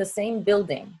live in the same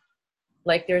building,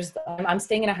 like I'm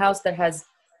staying in a house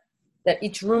that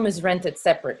each room is rented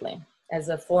separately as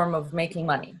a form of making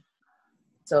money.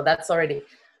 So that's already,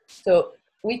 so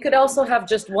we could also have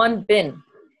just one bin,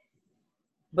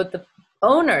 but the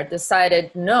owner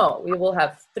decided, no, we will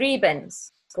have 3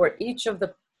 bins for each of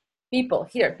the people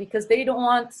here, because they don't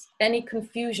want any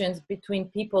confusions between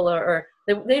people, or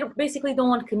they basically don't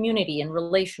want community and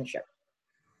relationship.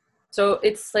 So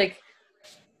it's like,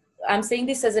 I'm saying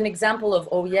this as an example of,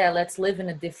 oh yeah, let's live in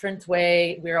a different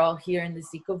way. We're all here in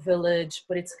this eco village,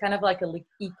 but it's kind of like a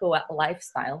eco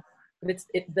lifestyle. But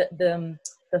the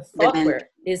thoughtware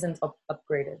isn't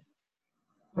upgraded.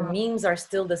 The memes are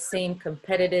still the same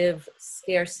competitive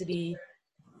scarcity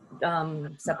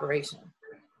separation.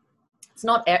 It's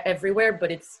not everywhere,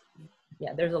 but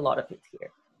there's a lot of it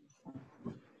here.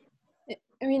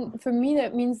 I mean, for me,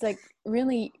 that means like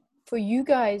really for you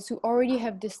guys who already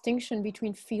have distinction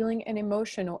between feeling and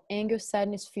emotion, or anger,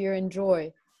 sadness, fear, and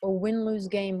joy, or win-lose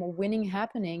game, or winning,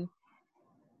 happening,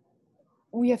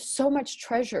 we have so much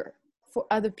treasure for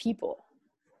other people.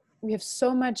 We have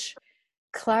so much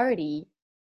clarity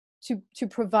to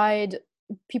provide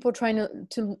people trying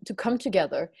to come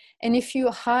together. And if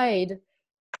you hide,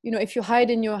 if you hide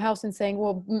in your house and saying,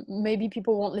 well, maybe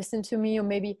people won't listen to me, or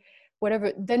maybe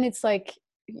whatever, then it's like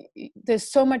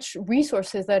there's so much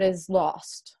resources that is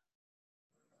lost.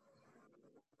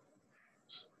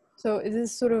 So it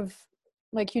is sort of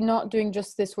like you're not doing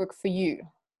just this work for you.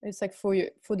 It's like for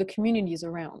the communities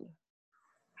around.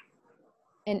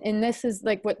 And this is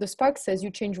like what the Spark says,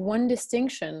 you change one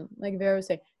distinction, like Vera was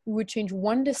saying, you would change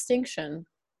one distinction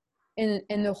and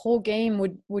the whole game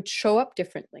would show up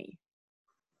differently.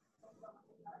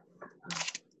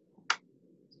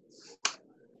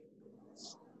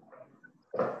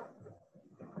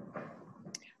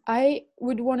 I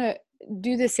would want to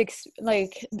do this,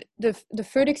 like the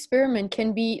third experiment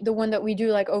can be the one that we do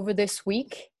like over this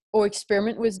week, or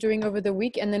experiment was doing over the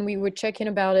week, and then we would check in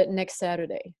about it next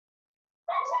Saturday.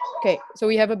 Okay, so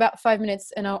we have about 5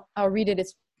 minutes, and I'll read it.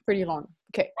 It's pretty long.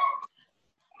 Okay.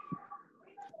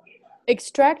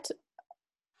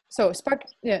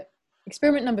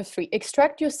 Experiment number 3.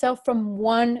 Extract yourself from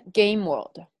one game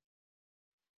world.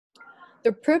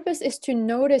 The purpose is to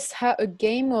notice how a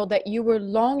game world that you were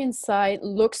long inside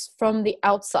looks from the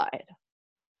outside.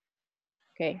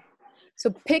 Okay, so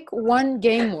pick one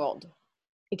game world.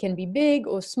 It can be big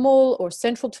or small or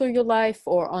central to your life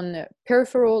or on the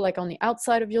peripheral, like on the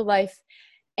outside of your life.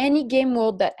 Any game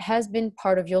world that has been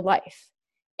part of your life,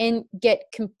 and get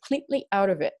completely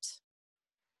out of it.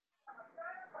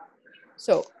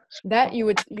 So that you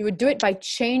would do it by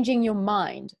changing your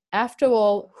mind. After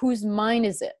all, whose mind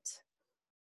is it?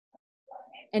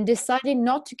 And deciding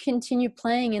not to continue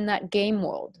playing in that game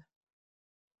world.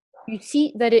 You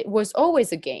see that it was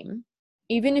always a game,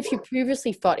 even if you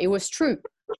previously thought it was true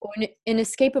or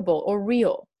inescapable or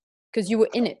real, because you were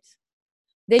in it.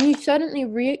 Then you suddenly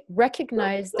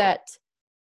recognize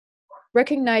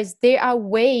there are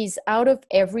ways out of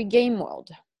every game world.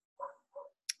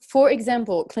 For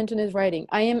example, Clinton is writing,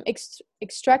 I am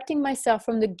extracting myself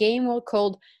from the game world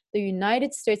called the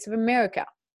United States of America.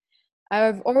 I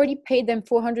have already paid them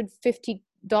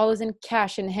 $450 in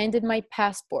cash and handed my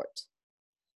passport.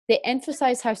 They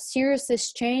emphasize how serious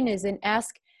this chain is and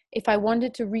ask if I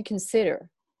wanted to reconsider.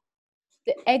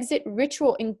 The exit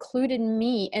ritual included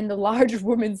me and the large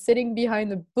woman sitting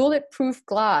behind the bulletproof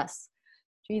glass.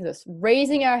 Jesus,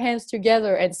 raising our hands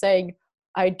together and saying,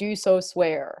 I do so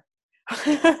swear. I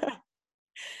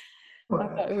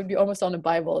thought it would be almost on the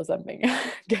Bible or something.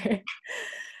 Okay.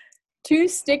 2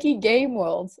 sticky game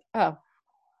worlds.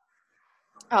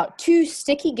 Two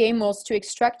sticky game worlds to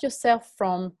extract yourself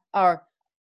from are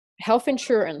health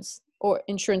insurance, or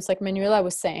insurance like Manuela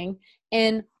was saying,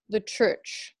 and the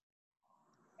church.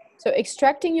 So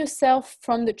extracting yourself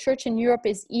from the church in Europe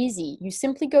is easy. You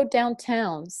simply go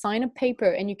downtown, sign a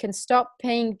paper, and you can stop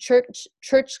paying church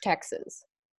taxes.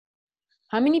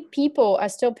 How many people are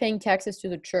still paying taxes to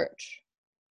the church?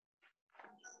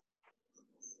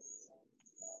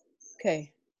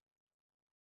 Okay.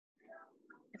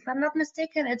 If I'm not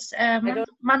mistaken, it's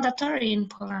mandatory in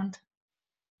Poland.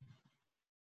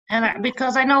 And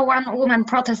because I know one woman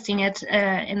protesting it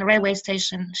in the railway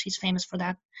station, she's famous for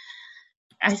that.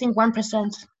 I think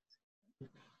 1%.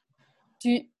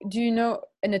 Do you know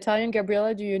in Italian,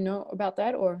 Gabriella? Do you know about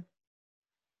that or?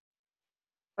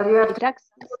 But you have tax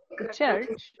church.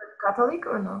 Catholic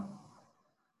or no?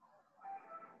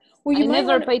 Well, I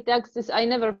never pay taxes. I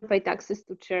never pay taxes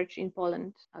to church in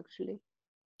Poland, actually.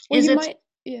 Well, Is you it might,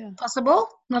 yeah, possible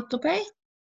not to pay?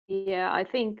 Yeah, I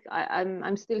think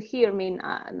I'm still here. I mean,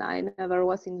 I never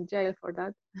was in jail for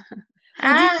that.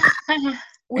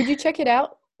 Would you check it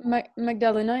out,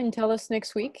 Magdalena, and tell us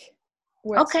next week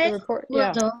what's Okay, the report? will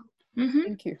Yeah, do. Mm-hmm.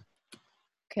 Thank you.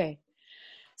 Okay,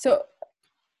 so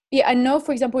yeah, I know,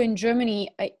 for example, in Germany,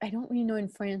 I don't really know in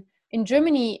France. In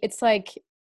Germany, it's like,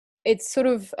 it's sort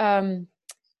of,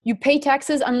 you pay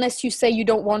taxes unless you say you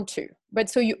don't want to. But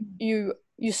so you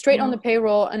straight on the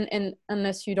payroll and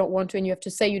unless you don't want to, and you have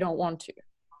to say you don't want to.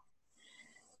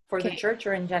 For the church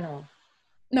or in general?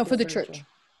 No, for the church.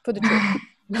 For the church.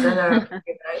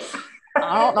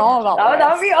 I don't know about that.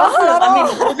 That would be awesome. I mean,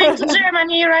 moving to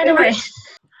Germany right away.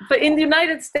 But in the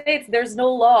United States, there's no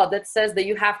law that says that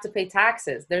you have to pay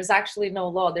taxes. There's actually no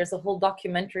law. There's a whole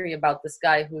documentary about this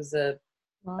guy who's an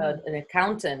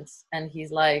accountant, and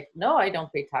he's like, no, I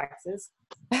don't pay taxes.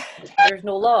 There's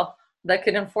no law that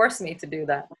can enforce me to do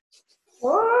that.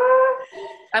 What?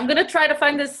 I'm going to try to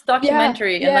find this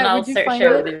documentary and then I'll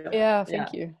share with you. Yeah,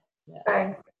 thank you.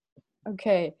 Yeah.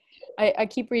 Okay, I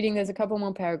keep reading. There's a couple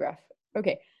more paragraphs.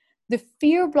 Okay. The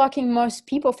fear blocking most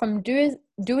people from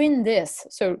doing this,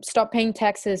 so stop paying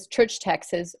taxes, church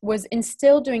taxes, was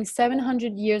instilled during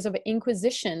 700 years of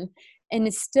Inquisition and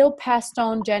is still passed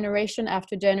on generation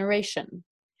after generation.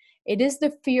 It is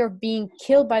the fear of being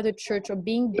killed by the church or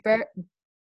being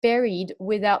buried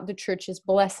without the church's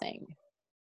blessing.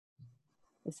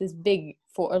 This is big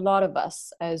for a lot of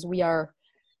us, as we are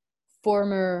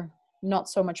not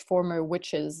so much former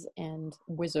witches and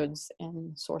wizards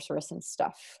and sorceress and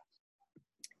stuff.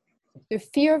 The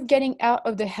fear of getting out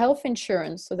of the health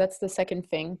insurance, so that's the second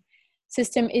thing,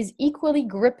 system is equally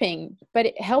gripping, but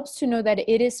it helps to know that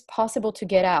it is possible to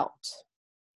get out.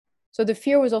 So the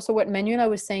fear was also what Manuela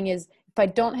was saying is, if I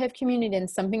don't have community and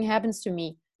something happens to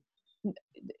me,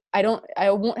 I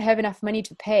won't have enough money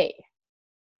to pay.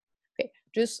 Okay,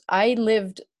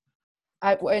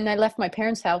 when I left my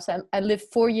parents' house, I lived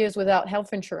 4 years without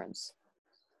health insurance.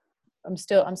 I'm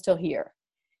still here.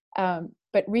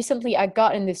 But recently I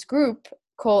got in this group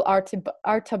called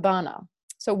Artabana.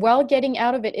 So while getting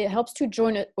out of it, it helps to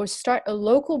join or start a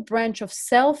local branch of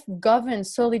self-governed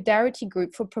solidarity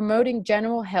group for promoting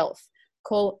general health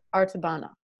called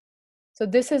Artabana. So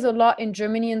this is a lot in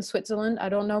Germany and Switzerland. I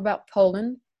don't know about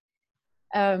Poland.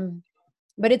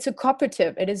 But it's a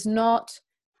cooperative. It is not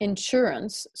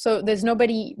insurance. So there's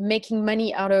nobody making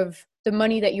money out of the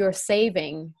money that you're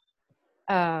saving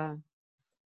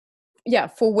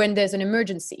for when there's an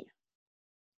emergency.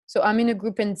 So I'm in a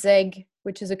group in Zeg,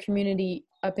 which is a community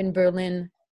up in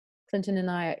Berlin. Clinton and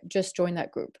I just joined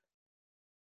that group.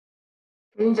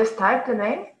 Can you just type the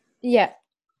name? Yeah.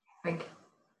 Thank you.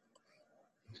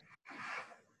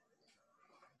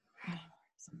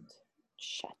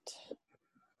 Shut.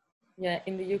 Yeah,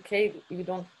 in the UK, you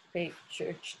don't pay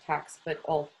church tax, but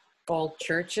all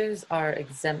churches are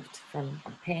exempt from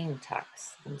paying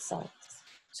tax themselves.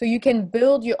 So you can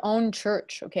build your own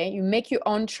church, okay? You make your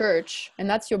own church, and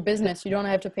that's your business. You don't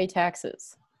have to pay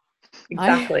taxes.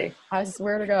 Exactly. I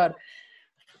swear to God.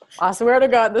 I swear to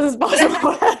God, this is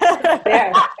possible.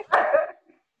 Yeah.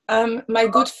 My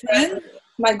good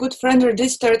friend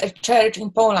registered a church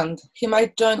in Poland. He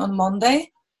might join on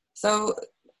Monday, so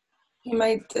he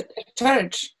made a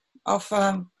church of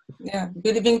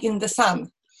believing in the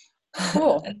sun.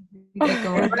 Cool.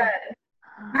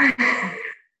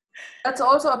 That's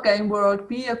also a game world.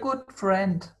 Be a good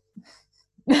friend.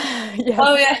 Yes.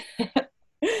 Oh yeah.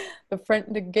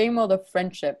 The game world of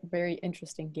friendship. Very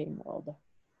interesting game world.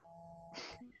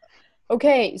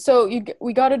 Okay, so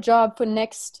we got a job for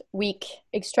next week.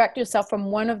 Extract yourself from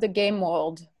one of the game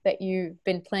world that you've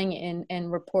been playing in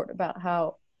and report about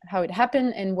how it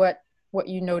happened and what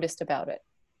you noticed about it.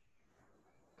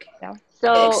 Yeah.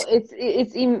 So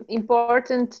it's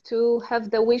important to have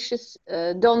the wishes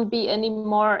don't be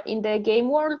anymore in the game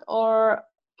world, or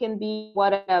can be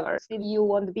whatever. If you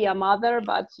want to be a mother,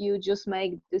 but you just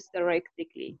make this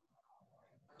directly.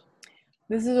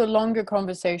 This is a longer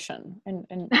conversation,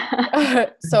 and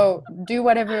so do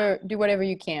whatever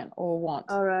you can or want.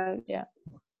 All right. Yeah.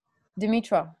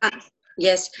 Dimitra.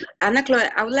 Yes, Anna-Chloe,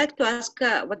 I would like to ask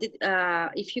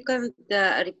if you can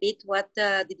repeat what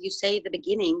did you say at the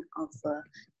beginning of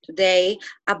today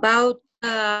about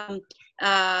I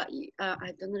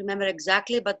don't remember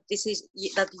exactly, but this is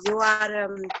that you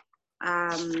are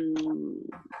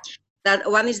that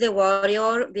one is the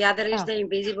warrior, the other is the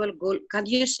invisible ghoul. Can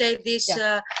you say this?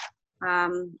 Yeah.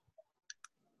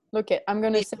 Look, I'm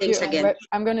going to send you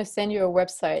I'm going to send you a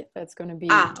website that's going to be.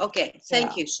 Okay.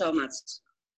 Thank you so much.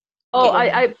 Oh,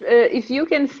 if you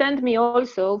can send me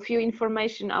also a few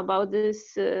information about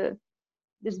this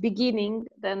this beginning,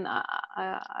 then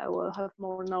I will have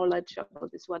more knowledge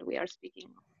about this what we are speaking.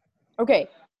 Okay,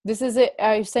 this is it.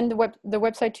 I send the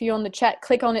website to you on the chat.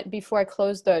 Click on it before I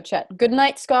close the chat. Good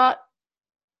night, Scott.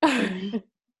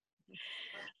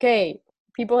 Okay,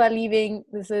 people are leaving.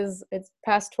 It's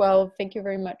past 12. Thank you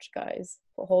very much, guys,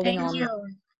 for holding on. Thank you.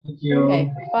 Thank you.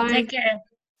 Okay, bye. Take care.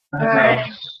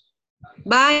 Bye.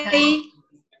 Bye.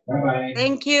 Bye.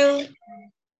 Thank you.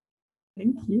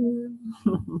 Thank you.